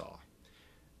Kennesaw.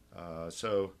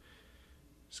 So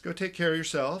just go take care of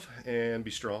yourself and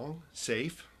be strong,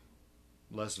 safe,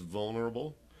 less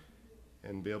vulnerable,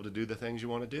 and be able to do the things you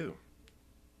want to do.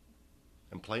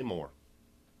 And play more.